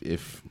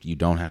you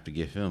don't have to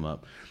give him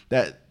up,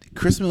 that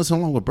Chris Middleton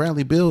along with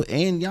Bradley Beal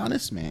and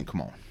Giannis, man,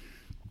 come on.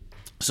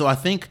 So I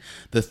think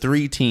the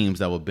 3 teams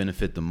that will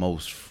benefit the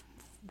most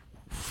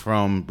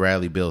from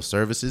Bradley Beal's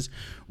services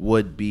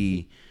would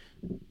be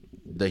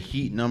the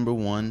Heat number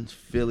 1,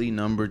 Philly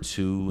number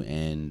 2,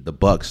 and the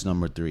Bucks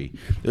number 3.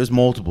 There's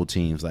multiple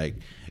teams. Like,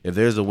 if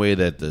there's a way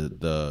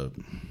that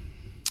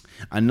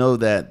I know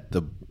that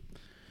the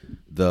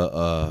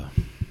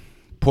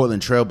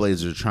Portland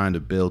Trailblazers are trying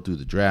to build through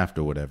the draft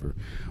or whatever,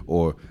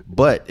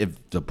 but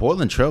if the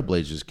Portland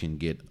Trailblazers can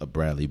get a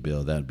Bradley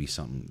Beal, that'd be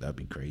something. That'd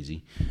be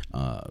crazy.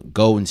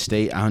 Golden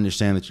State, I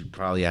understand that you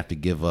probably have to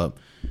give up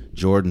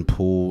Jordan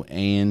Poole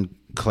and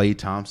Klay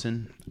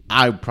Thompson.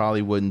 I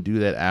probably wouldn't do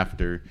that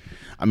after.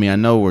 I mean, I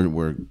know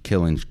we're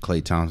killing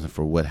Klay Thompson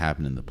for what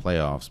happened in the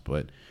playoffs,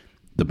 but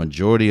the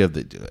majority of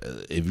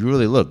if you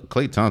really look,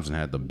 Klay Thompson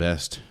had the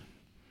best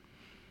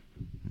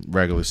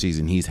regular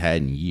season he's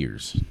had in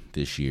years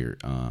this year.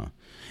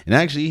 And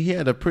actually, he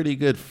had a pretty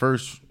good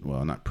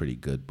not pretty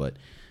good, but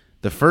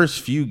the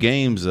first few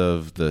games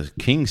of the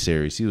King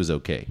series, he was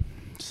okay.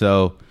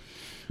 So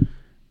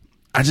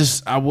I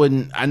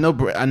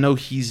know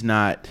he's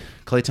not,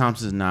 Klay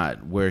Thompson's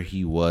not where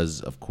he was,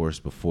 of course,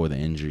 before the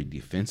injury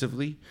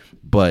defensively,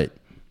 but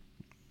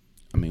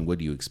I mean, what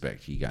do you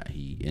expect?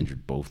 He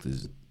injured both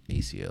his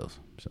ACLs.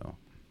 So,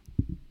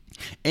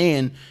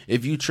 and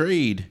if you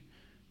trade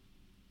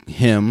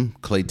him,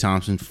 Klay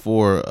Thompson,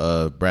 for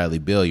Bradley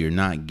Beal, you're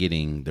not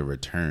getting the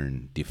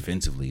return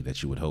defensively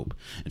that you would hope.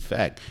 In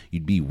fact,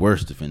 you'd be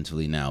worse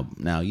defensively. Now,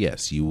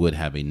 yes, you would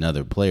have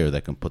another player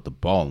that can put the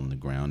ball on the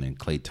ground, and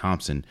Klay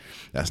Thompson,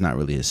 that's not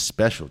really his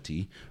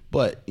specialty,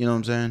 but you know what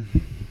I'm saying?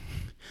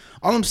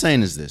 All I'm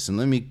saying is this, and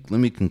let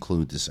me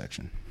conclude this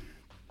section.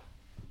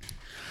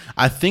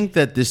 I think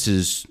that this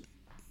is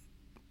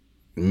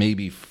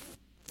maybe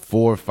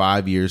 4 or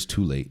 5 years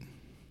too late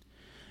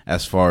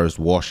as far as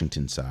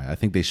Washington's side. I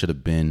think they should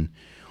have been,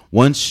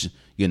 once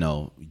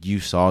you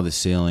saw the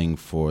ceiling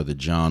for the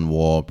John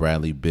Wall,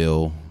 Bradley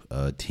Beal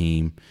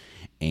team,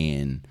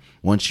 and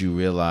once you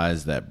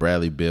realize that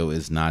Bradley Beal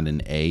is not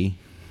an A,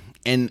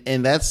 and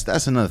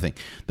that's another thing.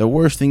 The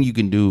worst thing you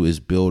can do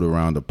is build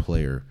around a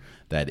player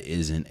that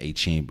isn't a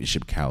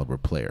championship caliber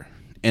player.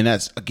 And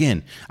that's,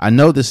 again, I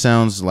know this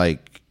sounds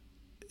like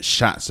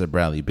shots at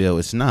Bradley Beal.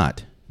 It's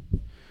not.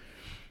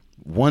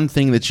 One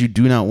thing that you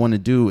do not want to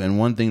do, and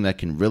one thing that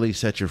can really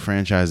set your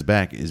franchise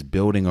back, is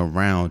building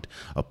around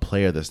a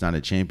player that's not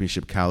a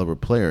championship caliber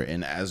player.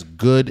 And as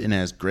good and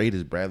as great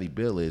as Bradley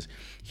Beal is,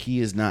 he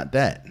is not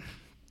that.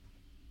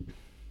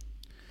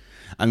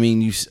 I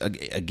mean, you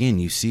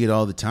see it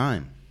all the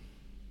time.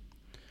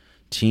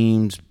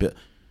 Teams,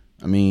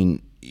 I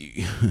mean,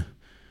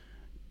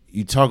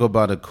 you talk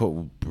about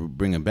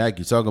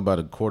you talk about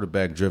a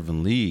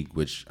quarterback-driven league,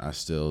 which I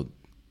still,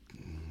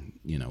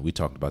 we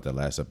talked about that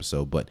last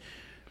episode, but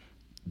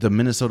the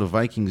Minnesota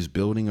Vikings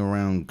building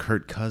around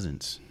Kirk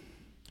Cousins,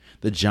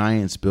 the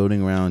Giants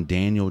building around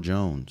Daniel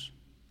Jones.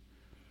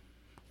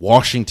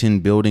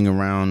 Washington building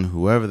around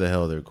whoever the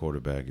hell their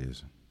quarterback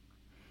is.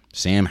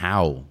 Sam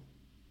Howell.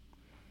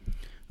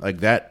 Like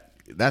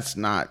that's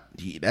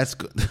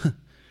good.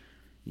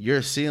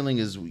 Your ceiling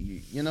is,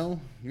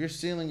 your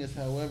ceiling is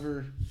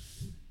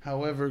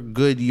however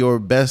good your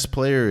best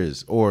player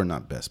is, or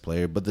not best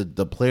player, but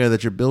the player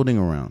that you're building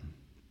around.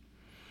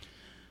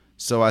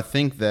 So I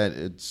think that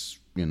it's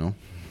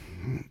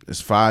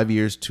 5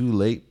 years too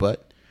late,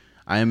 but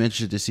I am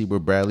interested to see where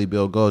Bradley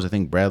Beal goes. I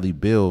think Bradley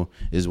Beal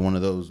is one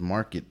of those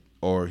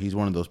he's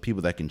one of those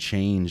people that can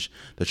change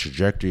the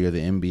trajectory of the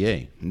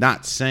NBA.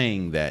 Not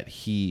saying that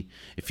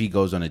if he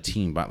goes on a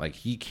team, but like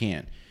he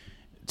can't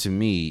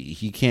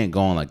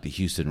go on like the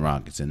Houston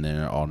Rockets and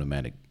they're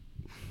automatic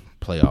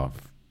playoff.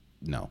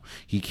 No,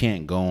 he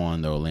can't go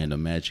on the Orlando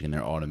Magic and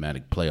their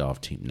automatic playoff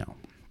team. No,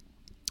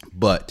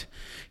 but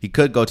he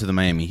could go to the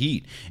Miami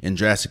Heat and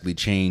drastically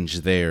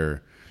change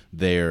their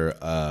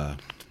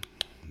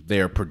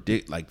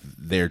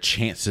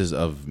chances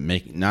of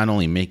not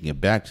only making it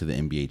back to the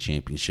NBA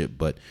championship,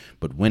 but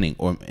winning,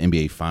 or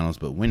NBA finals,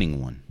 but winning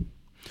one.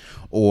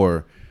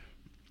 Or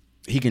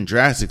he can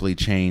drastically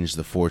change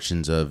the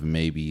fortunes of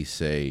maybe,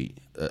 say,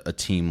 a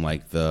team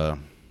like the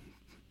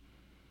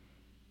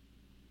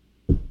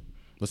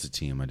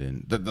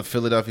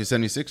Philadelphia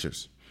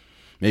 76ers.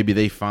 Maybe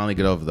they finally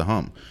get over the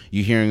hump.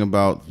 You hearing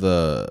about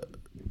the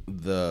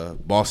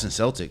Boston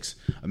Celtics?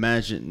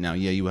 Imagine now,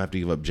 you have to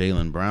give up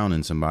Jaylen Brown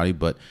and somebody,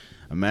 but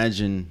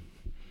imagine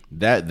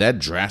that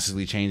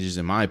drastically changes,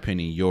 in my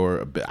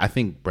opinion. I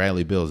think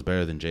Bradley Beal is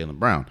better than Jaylen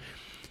Brown.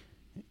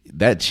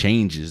 That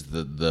changes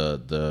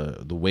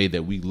the way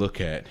that we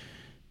look at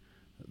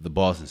the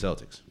Boston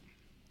Celtics.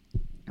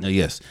 Now,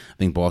 yes, I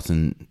think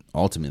Boston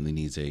ultimately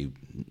needs a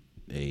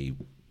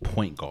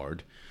point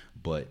guard,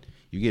 but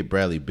you get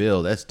Bradley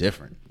Beal, that's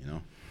different,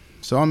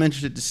 So I'm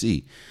interested to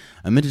see.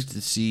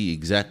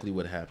 Exactly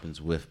what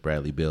happens with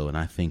Bradley Beal, and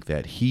I think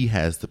that he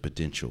has the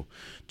potential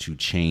to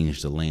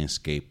change the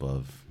landscape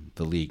of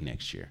the league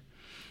next year,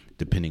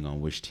 depending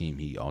on which team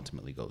he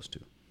ultimately goes to.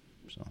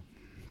 So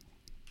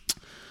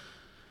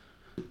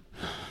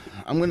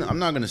I'm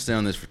not gonna stay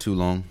on this for too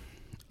long,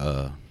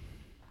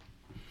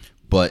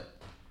 but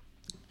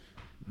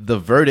the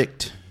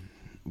verdict,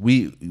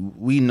 we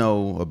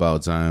know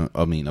about Zion.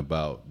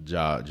 About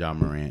Ja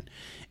Morant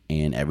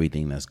and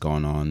everything that's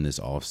gone on this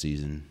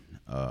offseason,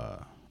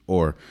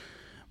 or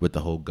with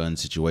the whole gun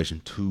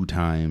situation 2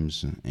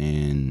 times.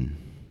 And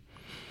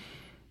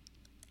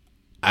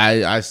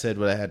I said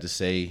what I had to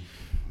say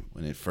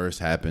when it first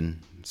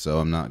happened, so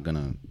I'm not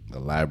gonna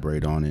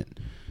elaborate on it.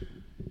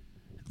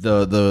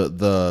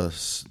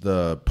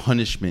 The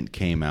punishment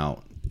came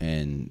out,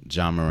 and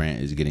Ja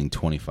Morant is getting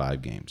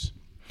 25 games.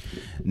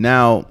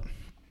 Now,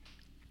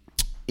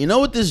 you know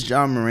what this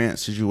Ja Morant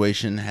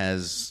situation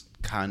has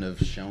kind of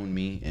shown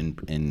me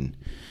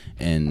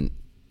and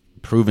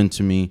proven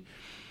to me?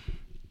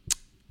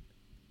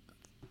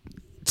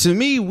 To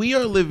me, we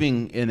are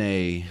living in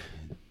a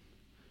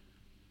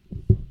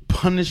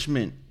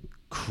punishment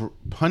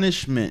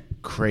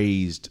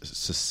crazed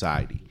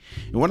society.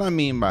 And what I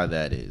mean by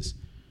that is,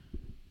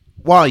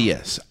 while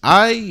yes,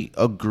 I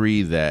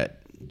agree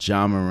that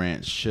Ja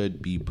Morant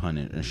should be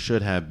punished and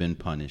should have been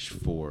punished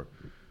for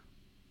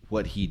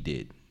what he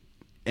did.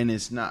 And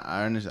it's not,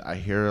 I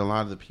hear a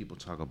lot of the people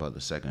talk about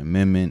the Second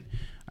Amendment.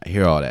 I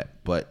hear all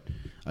that. But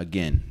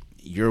again,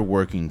 you're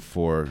working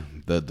for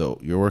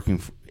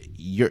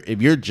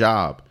if your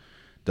job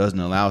doesn't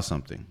allow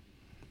something,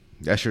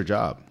 that's your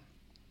job.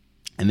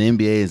 And the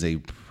NBA is a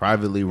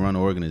privately run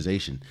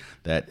organization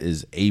that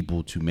is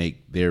able to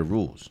make their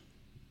rules.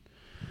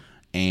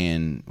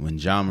 And when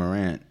Ja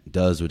Morant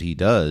does what he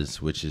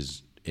does, which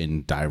is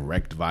in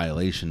direct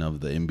violation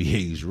of the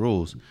NBA's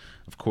rules,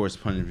 of course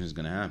punishment is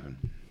going to happen.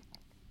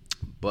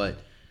 But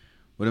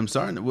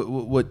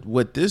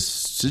what this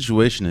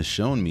situation has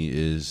shown me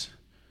is,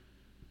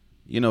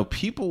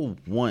 people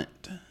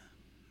want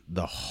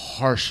the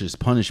harshest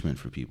punishment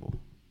for people.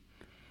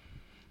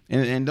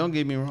 And don't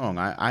get me wrong,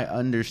 I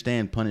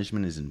understand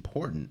punishment is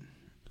important,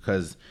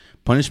 because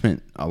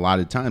punishment a lot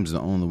of times is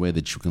the only way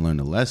that you can learn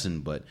a lesson.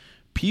 But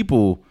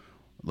people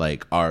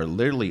are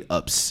literally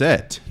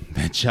upset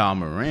that Ja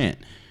Morant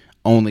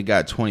only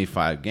got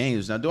 25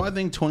 games. Now, do I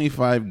think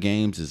 25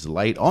 games is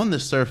light? On the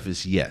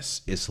surface,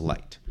 yes, it's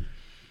light.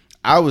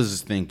 I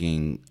was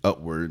thinking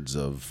upwards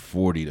of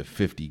 40 to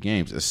 50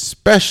 games,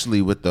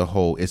 especially with the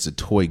whole "it's a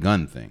toy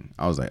gun" thing.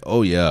 I was like,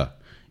 oh yeah,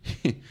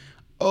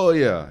 oh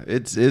yeah,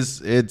 it's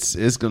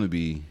gonna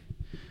be.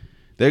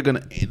 They're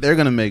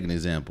gonna make an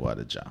example out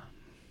of Ja.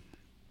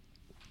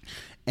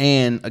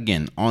 And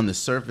again, on the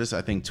surface,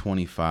 I think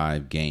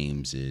 25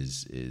 games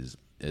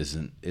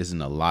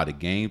isn't a lot of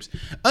games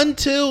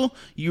until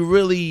you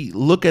really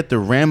look at the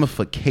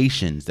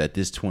ramifications that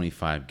this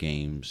 25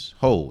 games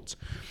holds.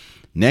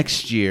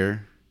 Next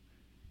year,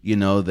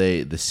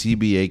 the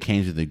CBA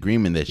came to the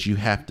agreement that you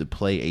have to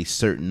play a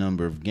certain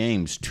number of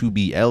games to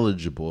be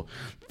eligible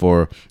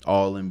for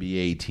all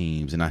NBA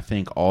teams, and I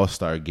think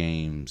all-star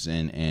games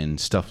and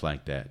stuff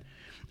like that.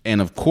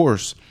 And of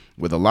course,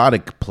 with a lot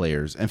of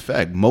players, in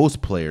fact,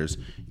 most players,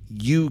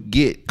 you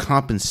get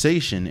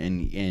compensation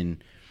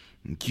and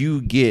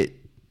you get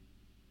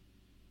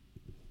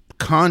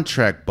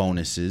contract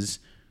bonuses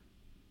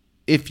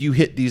if you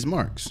hit these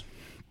marks.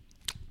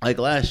 Like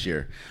last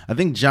year, I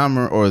think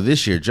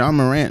this year, John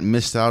Morant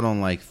missed out on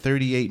like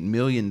 $38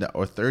 million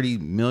or $30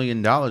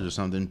 million or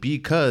something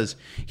because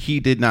he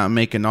did not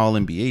make an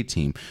All-NBA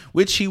team,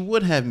 which he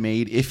would have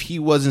made if he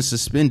wasn't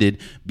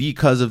suspended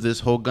because of this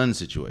whole gun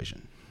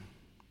situation.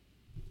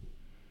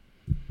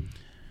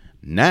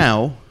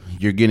 Now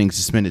you're getting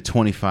suspended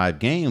 25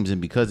 games,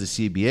 and because of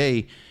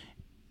CBA,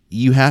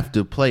 you have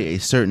to play a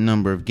certain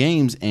number of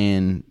games,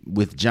 and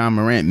with John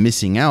Morant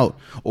missing out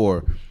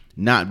or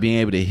not being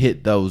able to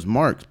hit those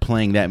marks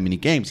playing that many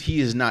games,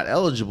 he is not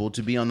eligible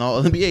to be on the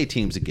All-NBA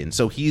teams again.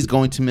 So he's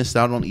going to miss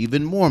out on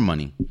even more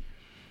money.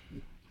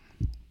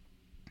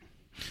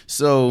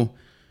 So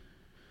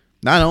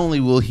not only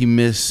will he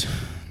miss,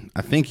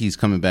 I think he's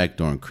coming back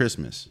during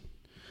Christmas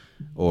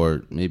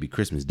or maybe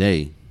Christmas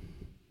Day,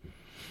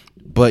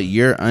 but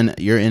you're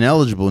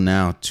ineligible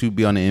now to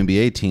be on the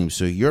NBA team,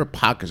 so your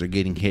pockets are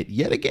getting hit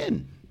yet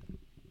again.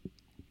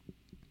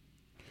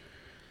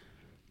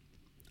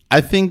 I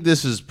think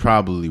this is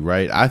probably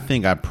right. I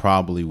think I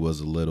probably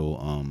was a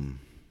little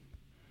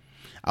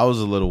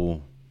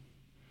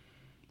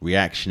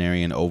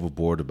reactionary and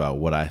overboard about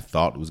what I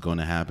thought was going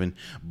to happen,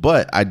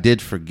 but I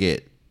did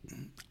forget.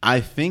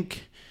 I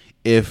think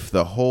if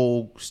the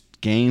whole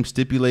game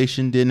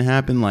stipulation didn't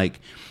happen, like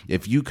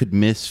if you could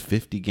miss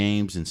 50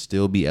 games and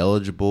still be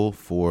eligible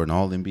for an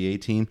All-NBA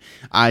team,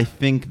 I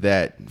think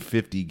that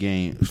 40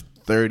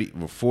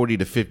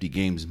 to 50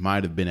 games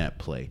might have been at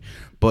play.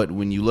 But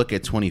when you look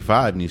at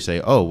 25 and you say,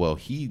 oh, well,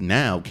 he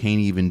now can't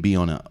even be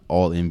on an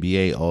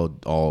All-NBA,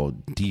 all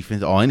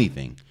defense, all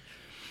anything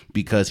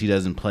because he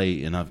doesn't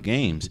play enough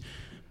games,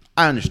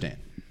 I understand.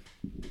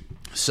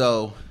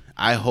 So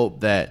I hope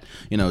that,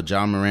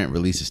 John Morant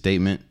released a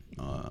statement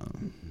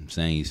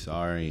saying he's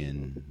sorry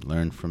and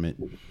learned from it.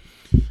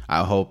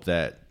 I hope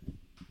that,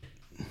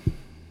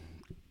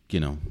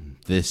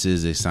 this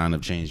is a sign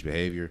of changed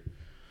behavior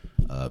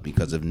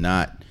because if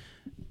not,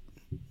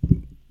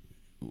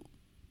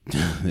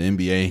 the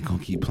NBA ain't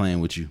gonna keep playing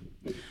with you.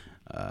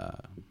 But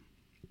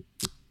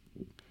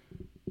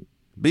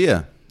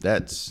yeah,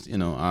 that's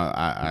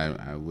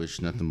I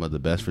wish nothing but the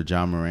best for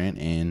John Morant,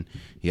 and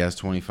he has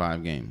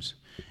 25 games.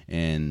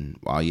 And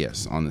while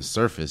yes, on the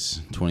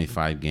surface,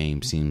 25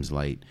 games seems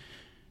light,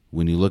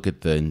 when you look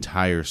at the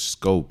entire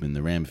scope and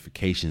the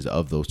ramifications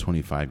of those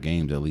 25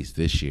 games, at least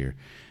this year,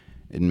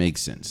 it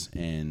makes sense.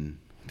 And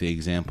the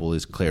example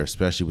is clear,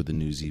 especially with the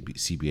new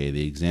CBA.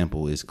 The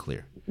example is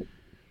clear.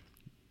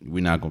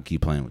 We're not going to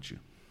keep playing with you,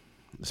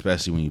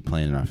 especially when you're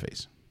playing in our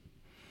face.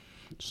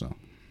 So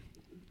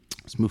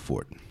let's move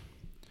forward.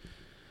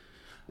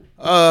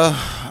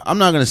 I'm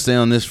not going to stay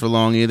on this for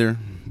long either,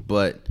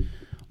 but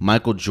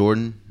Michael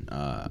Jordan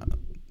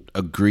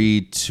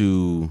agreed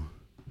to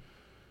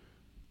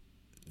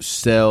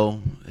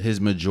sell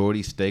his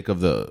majority stake of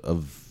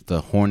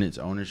the Hornets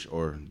ownership,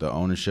 or the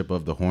ownership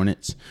of the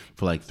Hornets,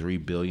 for like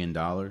 $3 billion,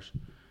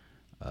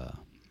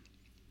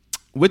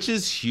 which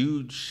is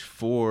huge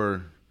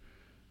for,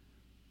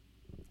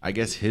 I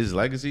guess, his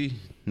legacy.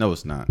 No,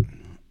 it's not.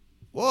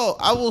 Well,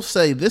 I will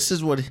say this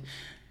is what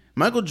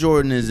Michael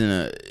Jordan is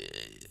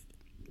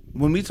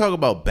when we talk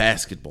about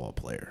basketball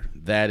player,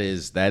 that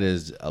is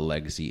a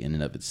legacy in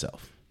and of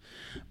itself.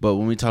 But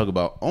when we talk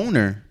about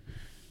owner,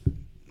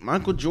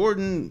 Michael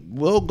Jordan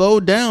will go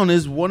down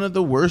as one of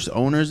the worst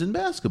owners in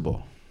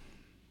basketball.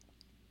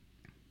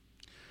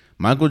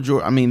 Michael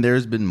Jordan,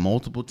 there's been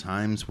multiple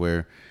times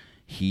where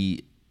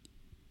his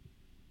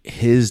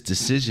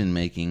decision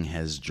making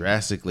has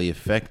drastically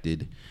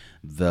affected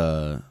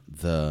the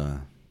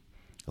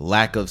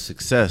lack of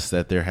success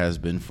that there has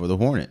been for the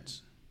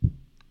Hornets.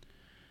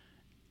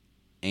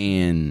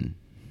 And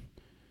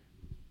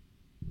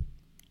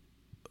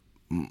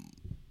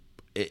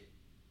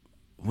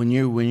when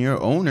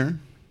your owner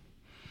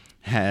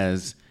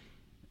has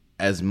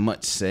as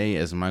much say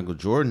as Michael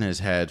Jordan has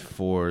had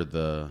for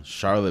the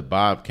Charlotte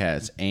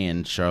Bobcats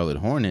and Charlotte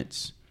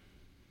Hornets,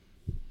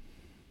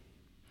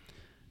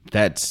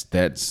 that's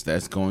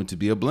going to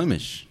be a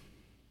blemish.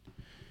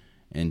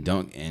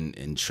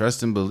 And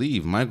trust and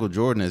believe, Michael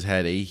Jordan has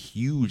had a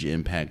huge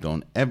impact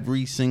on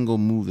every single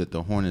move that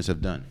the Hornets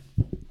have done.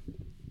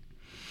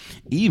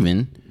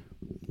 Even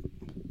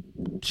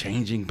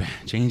changing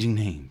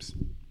names.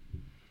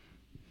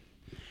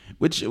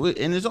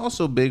 And it's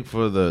also big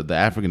for the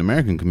African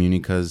American community,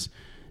 because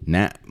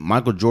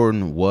Michael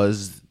Jordan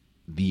was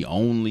the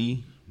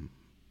only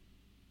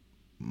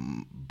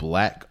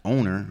black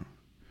owner,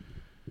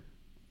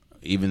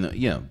 even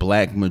though,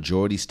 black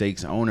majority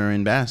stakes owner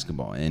in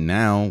basketball. And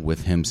now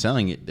with him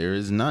selling it, there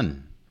is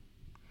none.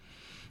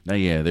 Now,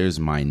 there's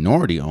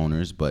minority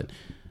owners, but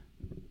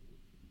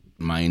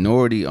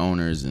minority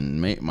owners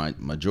and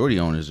majority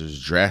owners,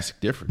 there's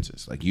drastic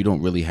differences. Like, you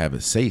don't really have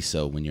a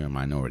say-so when you're a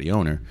minority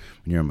owner.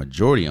 When you're a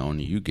majority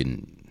owner, you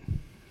can,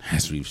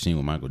 as we've seen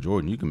with Michael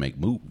Jordan, you can make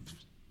moves.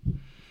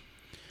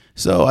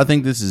 So I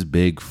think this is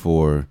big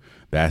for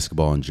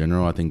basketball in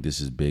general. I think this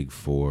is big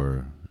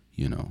for,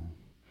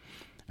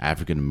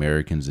 African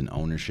Americans in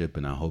ownership,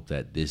 and I hope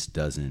that this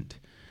doesn't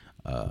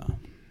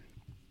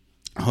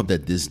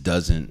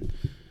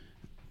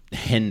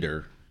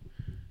hinder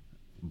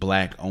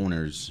black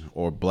owners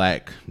or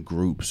black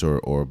groups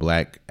or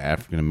black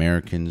African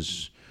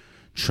Americans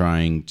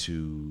trying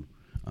to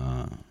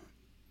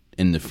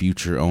in the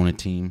future own a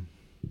team.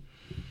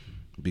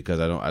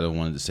 Because I don't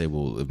want to say,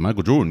 well, if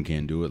Michael Jordan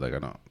can't do it,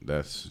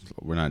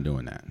 we're not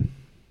doing that.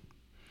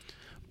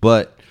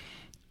 But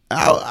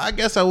I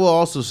guess I will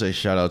also say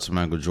shout out to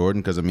Michael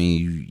Jordan, because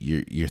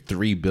you're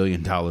 $3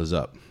 billion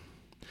up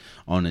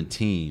on a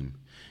team.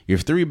 You're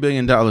 $3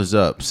 billion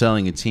up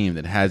selling a team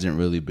that hasn't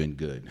really been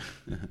good.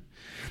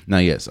 Now,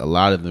 yes, a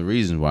lot of the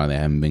reasons why they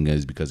haven't been good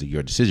is because of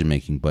your decision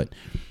making, but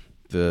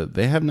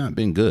they have not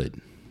been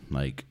good,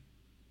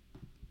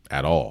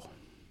 at all.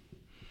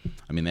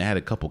 They had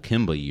a couple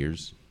Kimba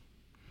years.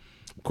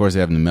 Of course, they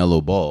have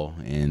LaMelo Ball,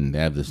 and they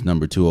have this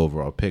number 2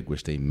 overall pick,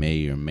 which they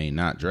may or may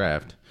not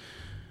draft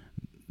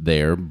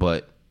there.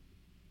 But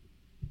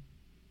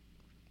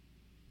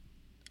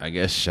I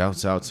guess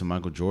shouts out to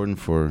Michael Jordan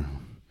for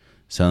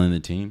selling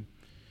the team.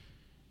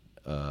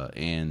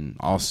 And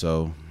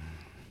also,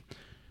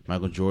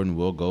 Michael Jordan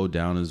will go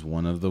down as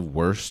one of the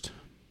worst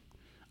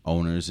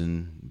owners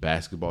in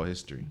basketball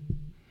history.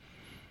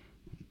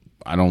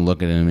 I don't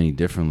look at him any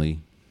differently.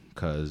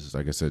 Because,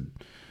 like I said,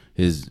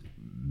 his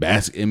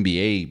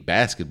NBA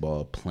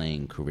basketball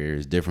playing career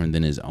is different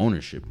than his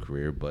ownership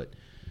career. But,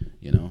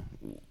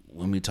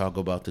 when we talk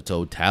about the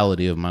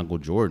totality of Michael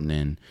Jordan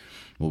and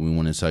when we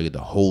want to tell you the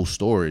whole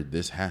story,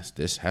 this has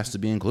to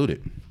be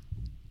included.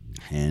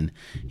 And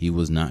he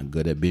was not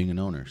good at being an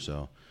owner.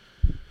 So,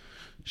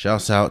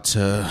 shouts out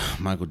to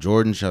Michael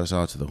Jordan. Shouts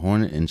out to the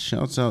Hornet. And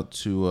shouts out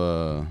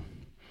to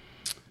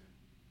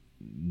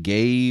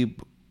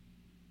Gabe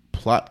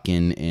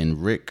Plotkin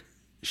and Rick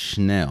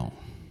Schnell.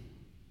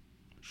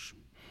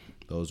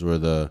 Those were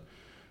the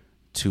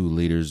two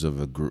leaders of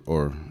a group,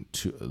 or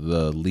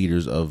the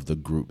leaders of the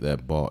group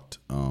that bought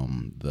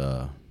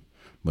the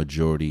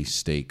majority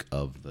stake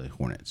of the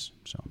Hornets.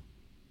 So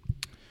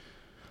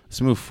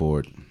let's move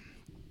forward.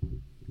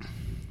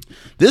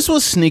 This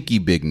was sneaky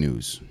big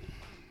news.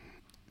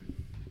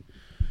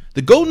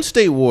 The Golden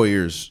State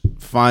Warriors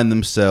find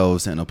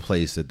themselves in a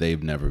place that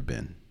they've never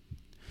been.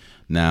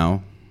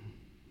 Now,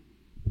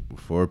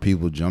 before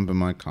people jump in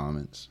my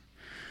comments,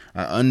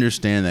 I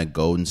understand that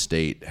Golden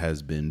State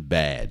has been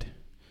bad.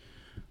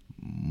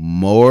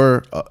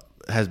 More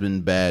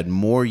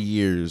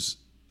years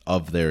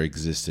of their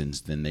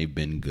existence than they've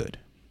been good.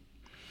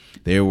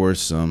 There were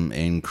some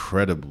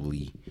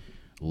incredibly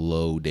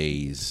low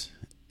days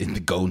in the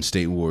Golden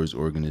State Warriors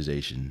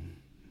organization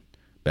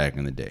back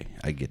in the day.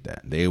 I get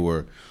that. They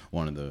were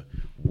one of the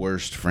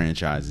worst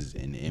franchises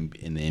in the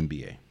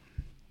NBA.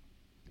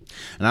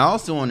 And I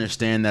also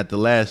understand that the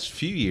last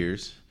few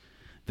years,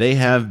 they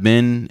have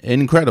been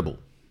incredible.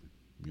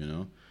 They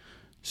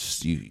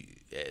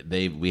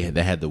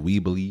had the We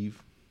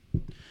Believe.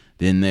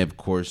 Then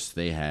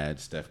they had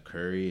Steph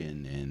Curry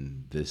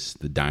and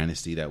the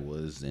dynasty that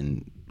was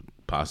and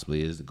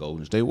possibly is the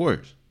Golden State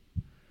Warriors.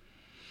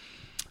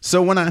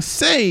 So when I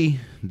say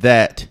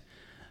that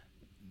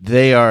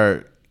they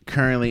are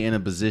currently in a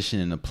position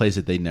in a place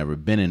that they've never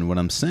been in, what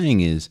I'm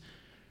saying is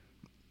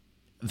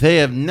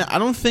I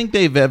don't think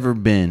they've ever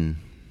been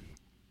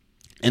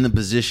in a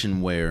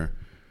position where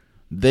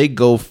they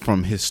go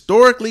from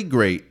historically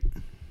great,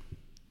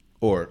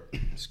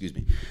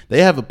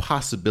 they have a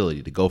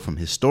possibility to go from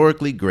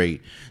historically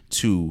great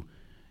to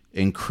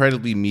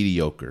incredibly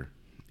mediocre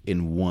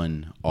in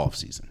one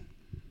offseason.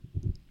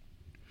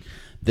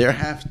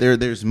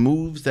 There's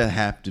moves that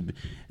have to be.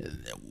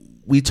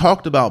 We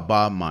talked about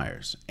Bob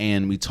Myers,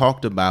 and we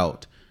talked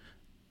about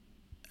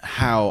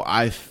how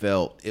I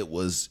felt it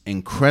was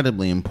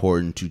incredibly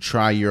important to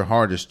try your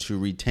hardest to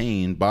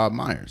retain Bob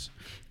Myers.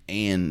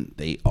 And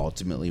they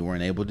ultimately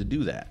weren't able to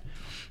do that.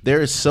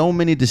 There are so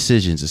many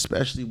decisions,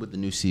 especially with the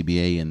new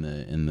CBA in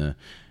the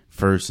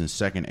first and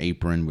second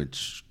apron,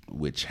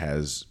 which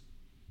has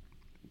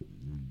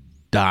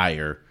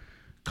dire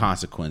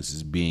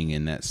consequences being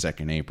in that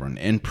second apron.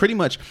 And pretty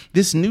much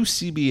this new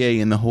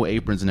CBA and the whole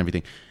aprons and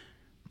everything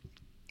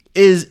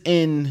is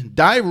in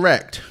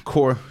direct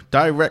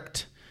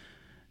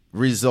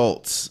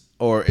results,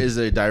 or is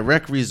a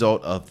direct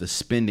result of the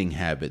spending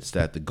habits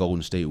that the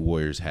Golden State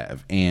Warriors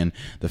have, and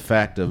the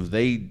fact of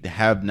they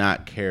have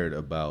not cared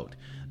about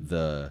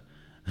the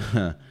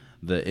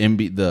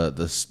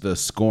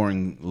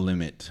scoring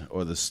limit,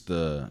 or the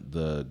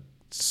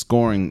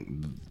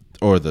scoring,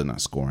 or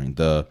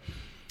the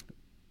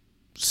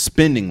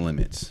spending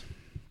limits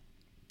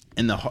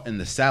in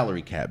the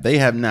salary cap. They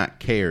have not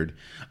cared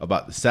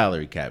about the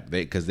salary cap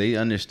because they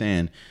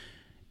understand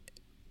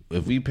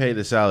if we pay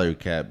the salary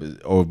cap,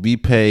 or we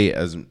pay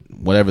as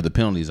whatever the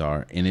penalties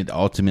are, and it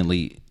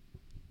ultimately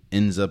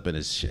ends up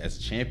as a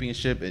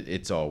championship,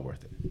 it's all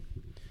worth it.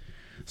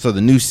 So the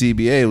new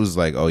CBA was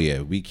like, oh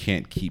yeah, we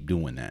can't keep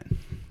doing that.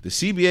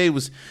 This new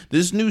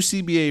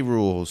CBA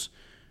rules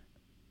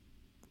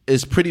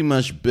is pretty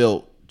much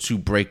built to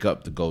break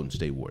up the Golden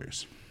State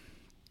Warriors.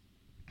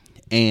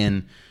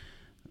 And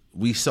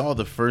we saw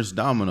the first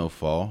domino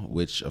fall,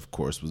 which of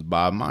course was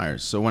Bob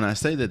Myers. So when I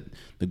say that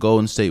the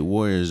Golden State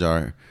Warriors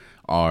are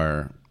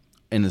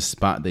in a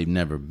spot they've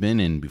never been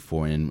in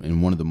before,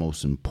 in one of the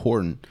most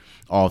important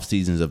off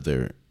seasons of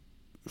their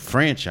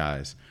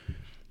franchise,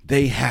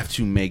 they have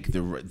to make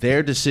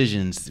their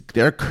decisions.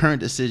 Their current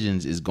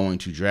decisions is going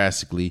to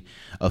drastically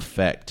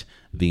affect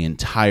the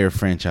entire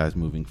franchise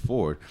moving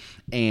forward.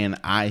 And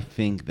I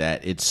think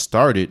that it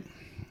started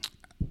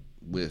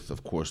with,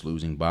 of course,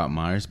 losing Bob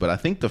Myers. But I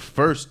think the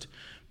first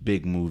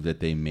big move that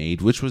they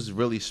made, which was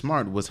really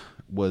smart,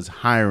 was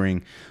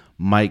hiring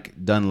Mike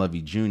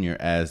Dunleavy Jr.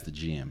 as the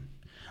GM.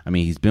 I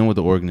mean, he's been with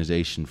the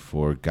organization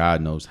for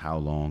God knows how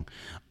long.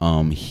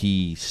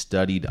 He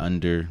studied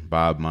under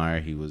Bob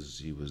Myers.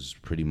 He was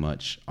pretty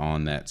much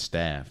on that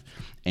staff.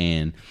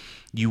 And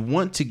you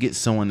want to get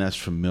someone that's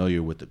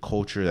familiar with the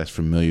culture, that's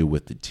familiar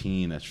with the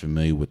team, that's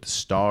familiar with the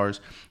stars.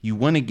 You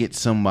want to get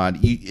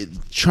somebody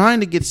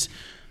trying to get.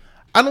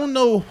 I don't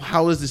know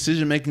how his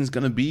decision making is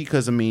going to be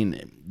because, I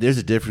mean, there's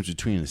a difference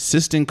between an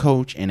assistant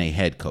coach and a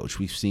head coach.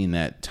 We've seen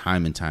that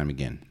time and time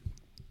again.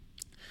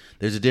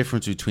 There's a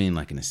difference between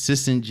like an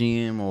assistant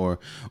GM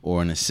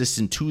or an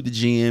assistant to the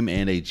GM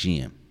and a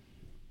GM,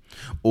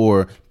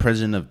 or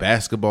president of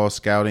basketball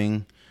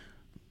scouting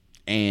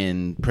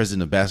and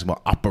president of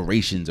basketball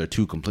operations are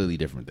two completely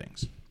different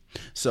things.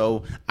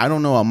 So I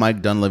don't know how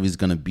Mike Dunleavy is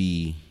going to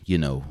be,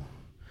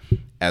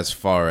 as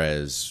far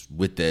as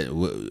with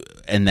that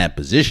in that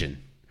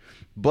position.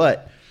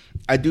 But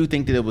I do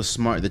think that it was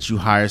smart that you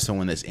hire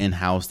someone that's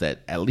in-house that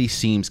at least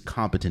seems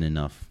competent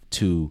enough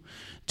to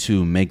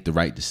make the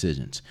right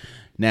decisions.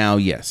 Now,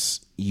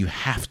 yes, you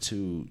have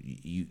to.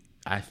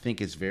 I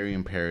think it's very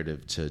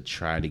imperative to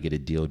try to get a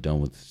deal done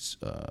with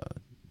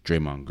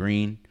Draymond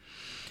Green,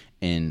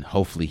 and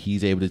hopefully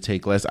he's able to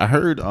take less. I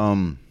heard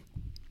Brian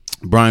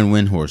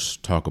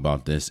Windhorst talk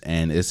about this,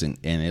 and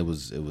it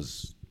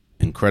was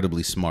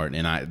incredibly smart,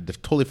 and I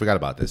totally forgot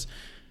about this.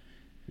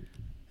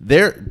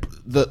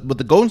 What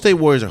the Golden State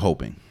Warriors are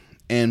hoping,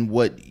 and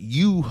what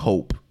you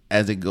hope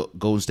as a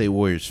Golden State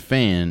Warriors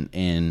fan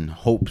in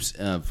hopes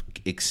of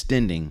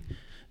extending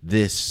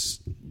this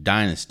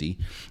dynasty,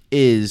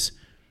 is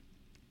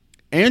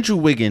Andrew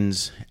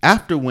Wiggins,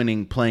 after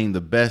playing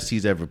the best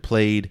he's ever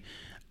played,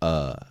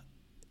 of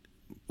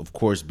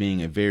course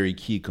being a very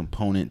key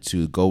component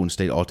to Golden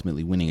State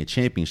ultimately winning a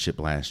championship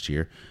last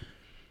year,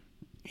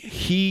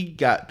 he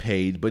got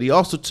paid, but he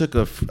also took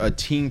a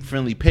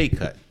team-friendly pay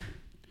cut.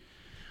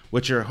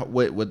 What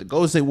the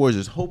Golden State Warriors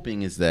is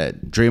hoping is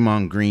that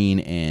Draymond Green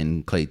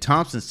and Klay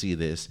Thompson see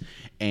this,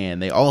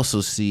 and they also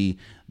see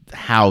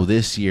how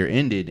this year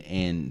ended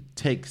and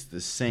takes the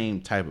same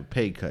type of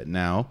pay cut.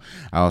 Now,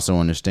 I also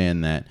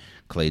understand that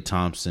Klay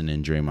Thompson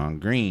and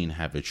Draymond Green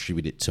have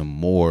attributed to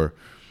more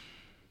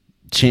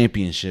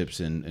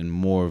championships and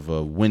more of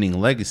a winning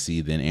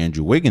legacy than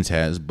Andrew Wiggins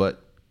has,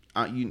 but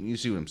you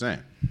see what I'm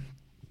saying.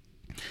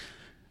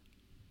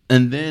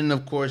 And then,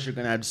 of course, you're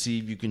going to have to see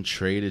if you can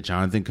trade a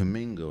Jonathan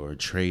Kuminga or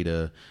trade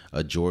a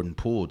Jordan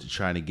Poole to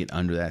try to get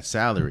under that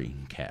salary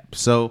cap.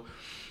 So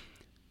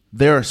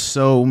there are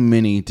so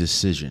many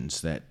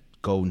decisions that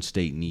Golden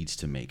State needs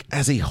to make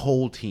as a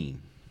whole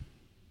team,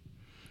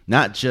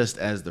 not just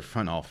as the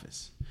front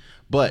office.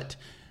 But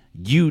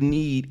you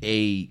need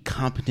a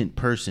competent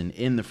person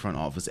in the front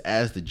office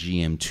as the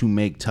GM to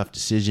make tough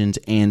decisions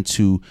and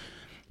to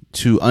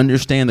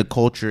understand the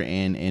culture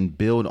and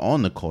build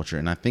on the culture.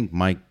 And I think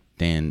Mike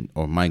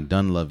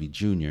Dunleavy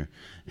Jr.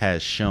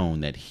 has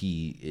shown that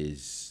he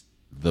is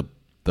the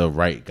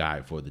right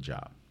guy for the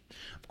job.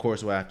 Of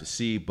course, we'll have to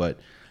see, but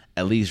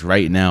at least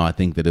right now, I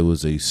think that it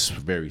was a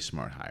very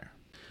smart hire.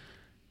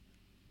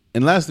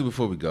 And lastly,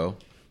 before we go,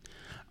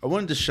 I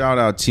wanted to shout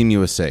out Team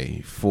USA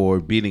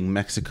for beating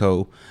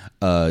Mexico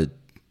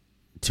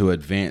to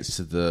advance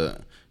to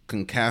the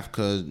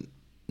CONCACAF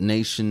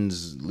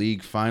Nations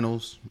League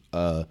Finals.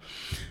 Now,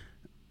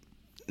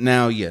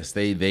 yes,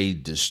 they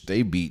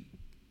beat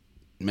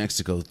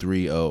Mexico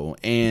 3-0,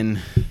 and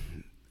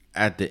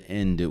at the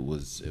end it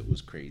was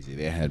crazy.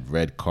 They had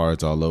red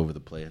cards all over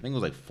the place. I think it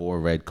was like 4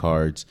 red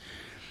cards.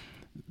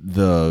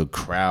 The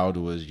crowd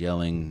was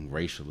yelling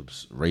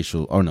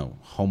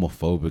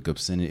homophobic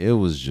obscenity. It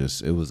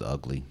was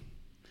ugly.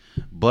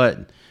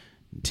 But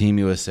Team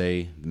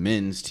USA, the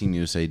men's Team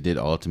USA, did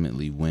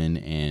ultimately win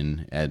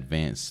and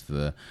advance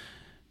the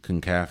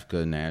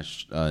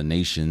CONCACAF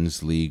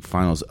Nations League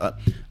Finals.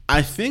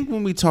 I think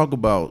when we talk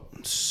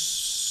about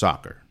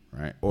soccer,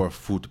 right, or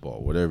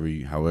football,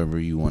 however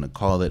you want to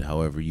call it,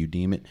 however you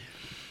deem it,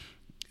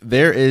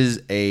 there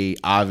is a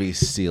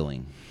obvious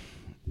ceiling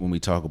when we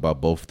talk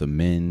about both the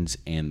men's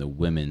and the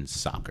women's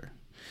soccer.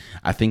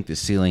 I think the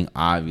ceiling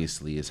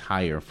obviously is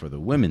higher for the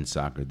women's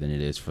soccer than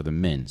it is for the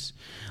men's.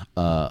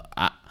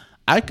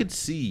 I could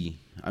see,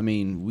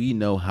 we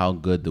know how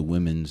good the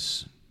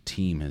women's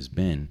team has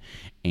been,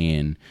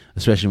 and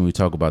especially when we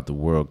talk about the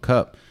World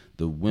Cup,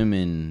 the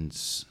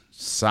women's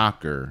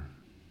soccer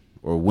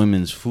or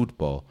women's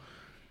football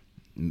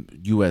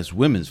U.S.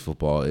 women's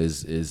football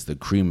is the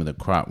cream of the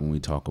crop when we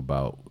talk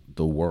about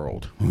the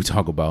world. When we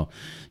talk about,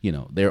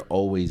 they're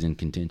always in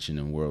contention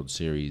in World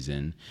Series,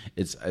 and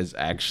it's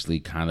actually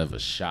kind of a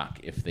shock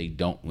if they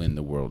don't win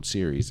the World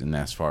Series. And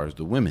as far as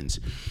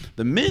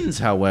the men's,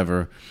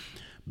 however,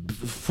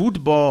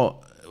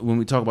 football, when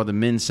we talk about the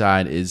men's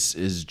side,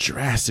 is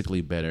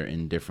drastically better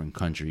in different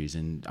countries,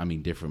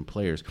 and different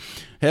players.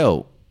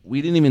 Hell,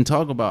 I didn't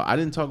talk about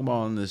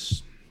on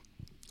this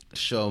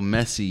show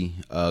Messi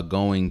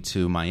going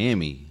to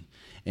Miami,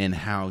 and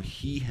how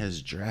he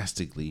has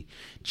drastically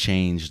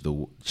changed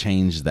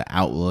the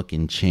outlook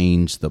and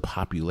changed the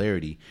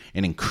popularity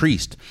and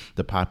increased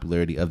the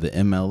popularity of the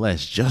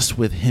MLS just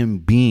with him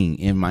being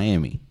in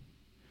Miami.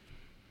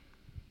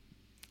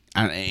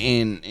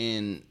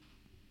 And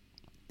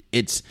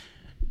it's,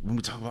 when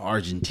we talk about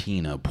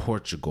Argentina,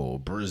 Portugal,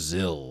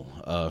 Brazil,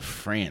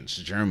 France,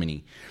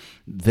 Germany,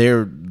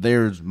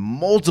 there's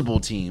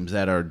multiple teams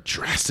that are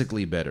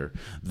drastically better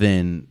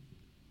than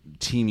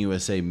Team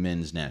USA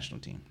men's national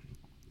team.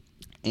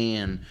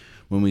 And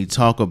when we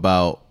talk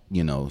about,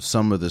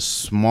 some of the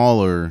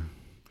smaller,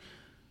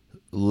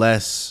 I'm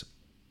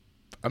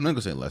not going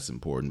to say less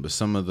important, but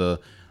some of the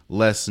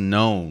less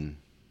known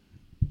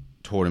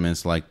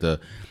tournaments like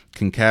the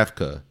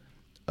CONCACAF,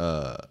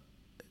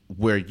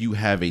 where you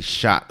have a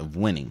shot of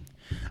winning,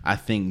 I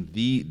think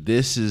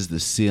this is the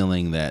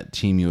ceiling that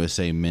Team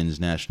USA men's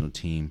national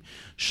team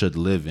should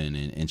live in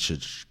and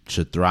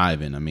should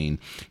thrive in.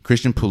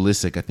 Christian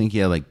Pulisic, I think he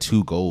had like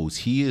 2 goals.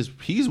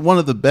 He's one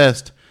of the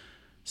best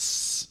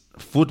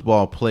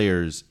football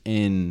players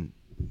in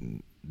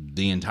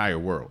the entire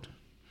world.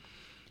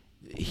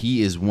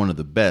 He is one of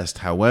the best.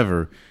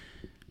 However,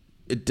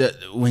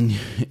 when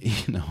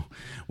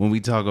we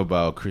talk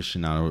about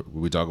Cristiano,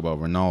 when we talk about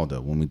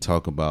Ronaldo, when we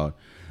talk about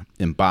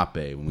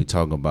Mbappe, when we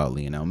talk about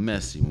Lionel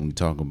Messi, when we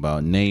talk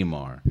about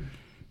Neymar,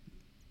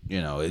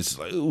 it's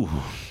like, ooh,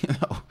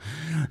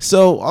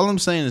 So all I'm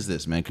saying is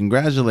this, man.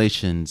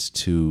 Congratulations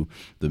to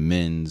the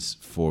men's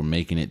for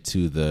making it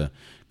to the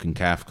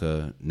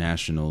CONCACAF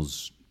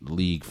Nationals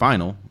League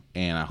final,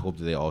 and I hope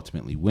that they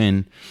ultimately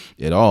win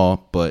it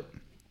all. But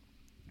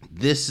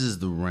this is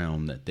the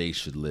realm that they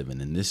should live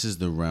in, and this is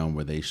the realm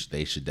where they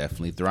should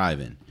definitely thrive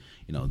in.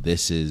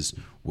 This is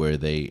where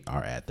they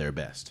are at their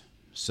best.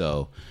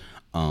 So,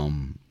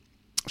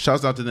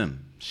 shouts out to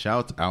them.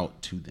 Shout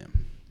out to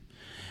them.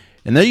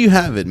 And there you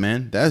have it,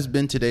 man. That's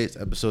been today's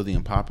episode of the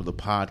Unpopular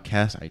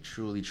Podcast. I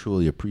truly,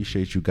 truly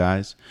appreciate you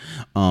guys.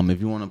 If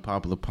you want a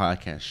Popular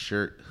Podcast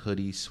shirt,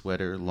 hoodie,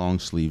 sweater, long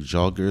sleeve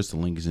joggers, the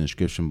link is in the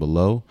description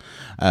below.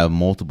 I have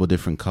multiple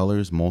different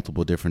colors,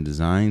 multiple different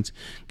designs.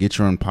 Get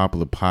your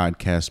Unpopular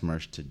Podcast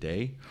merch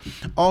today.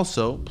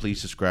 Also, please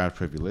subscribe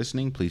to if you're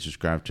listening. Please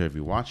subscribe to if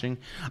you're watching.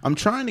 I'm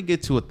trying to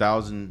get to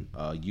 1,000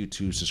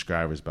 YouTube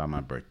subscribers by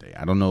my birthday.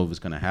 I don't know if it's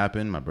going to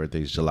happen. My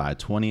birthday is July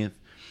 20th.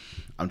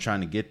 I'm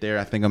trying to get there.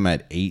 I think I'm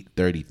at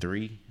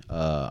 833.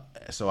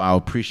 So I'll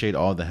appreciate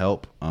all the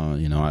help.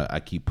 I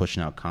keep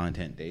pushing out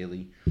content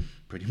daily,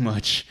 pretty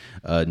much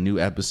new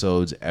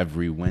episodes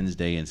every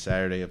Wednesday and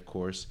Saturday, of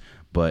course.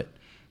 But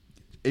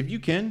if you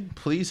can,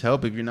 please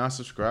help. If you're not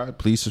subscribed,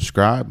 please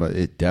subscribe. But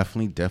it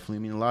definitely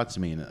means a lot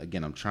to me. And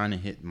again, I'm trying to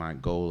hit my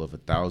goal of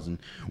 1,000,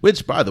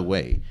 which, by the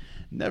way,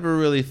 never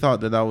really thought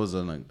that was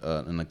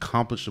an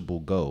accomplishable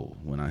goal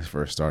when I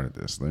first started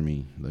this. Let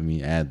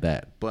me add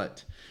that.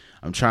 But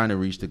I'm trying to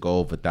reach the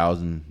goal of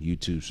 1,000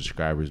 YouTube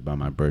subscribers by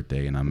my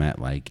birthday, and I'm at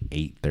like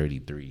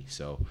 833.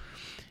 So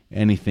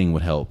anything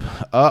would help.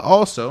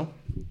 Also,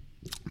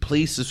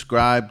 please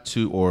subscribe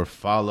to or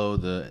follow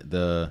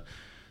the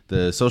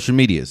social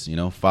medias.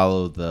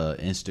 Follow the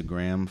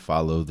Instagram,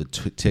 follow the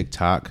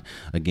TikTok.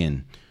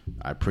 Again,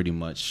 I pretty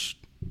much,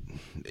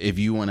 if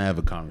you want to have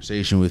a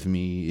conversation with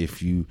me,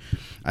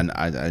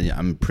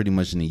 I'm pretty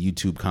much in the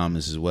YouTube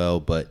comments as well,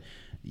 but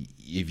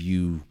if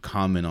you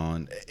comment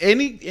on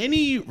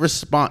any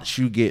response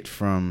you get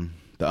from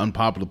the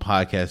Unpopular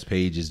Podcast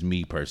page is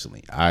me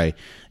personally.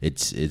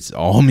 It's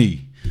all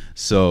me.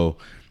 So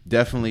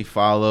definitely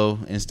follow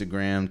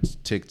Instagram,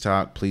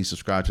 TikTok. Please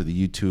subscribe to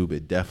the YouTube.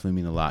 It definitely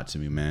means a lot to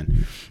me,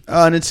 man.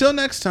 And until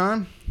next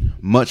time,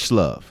 much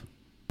love.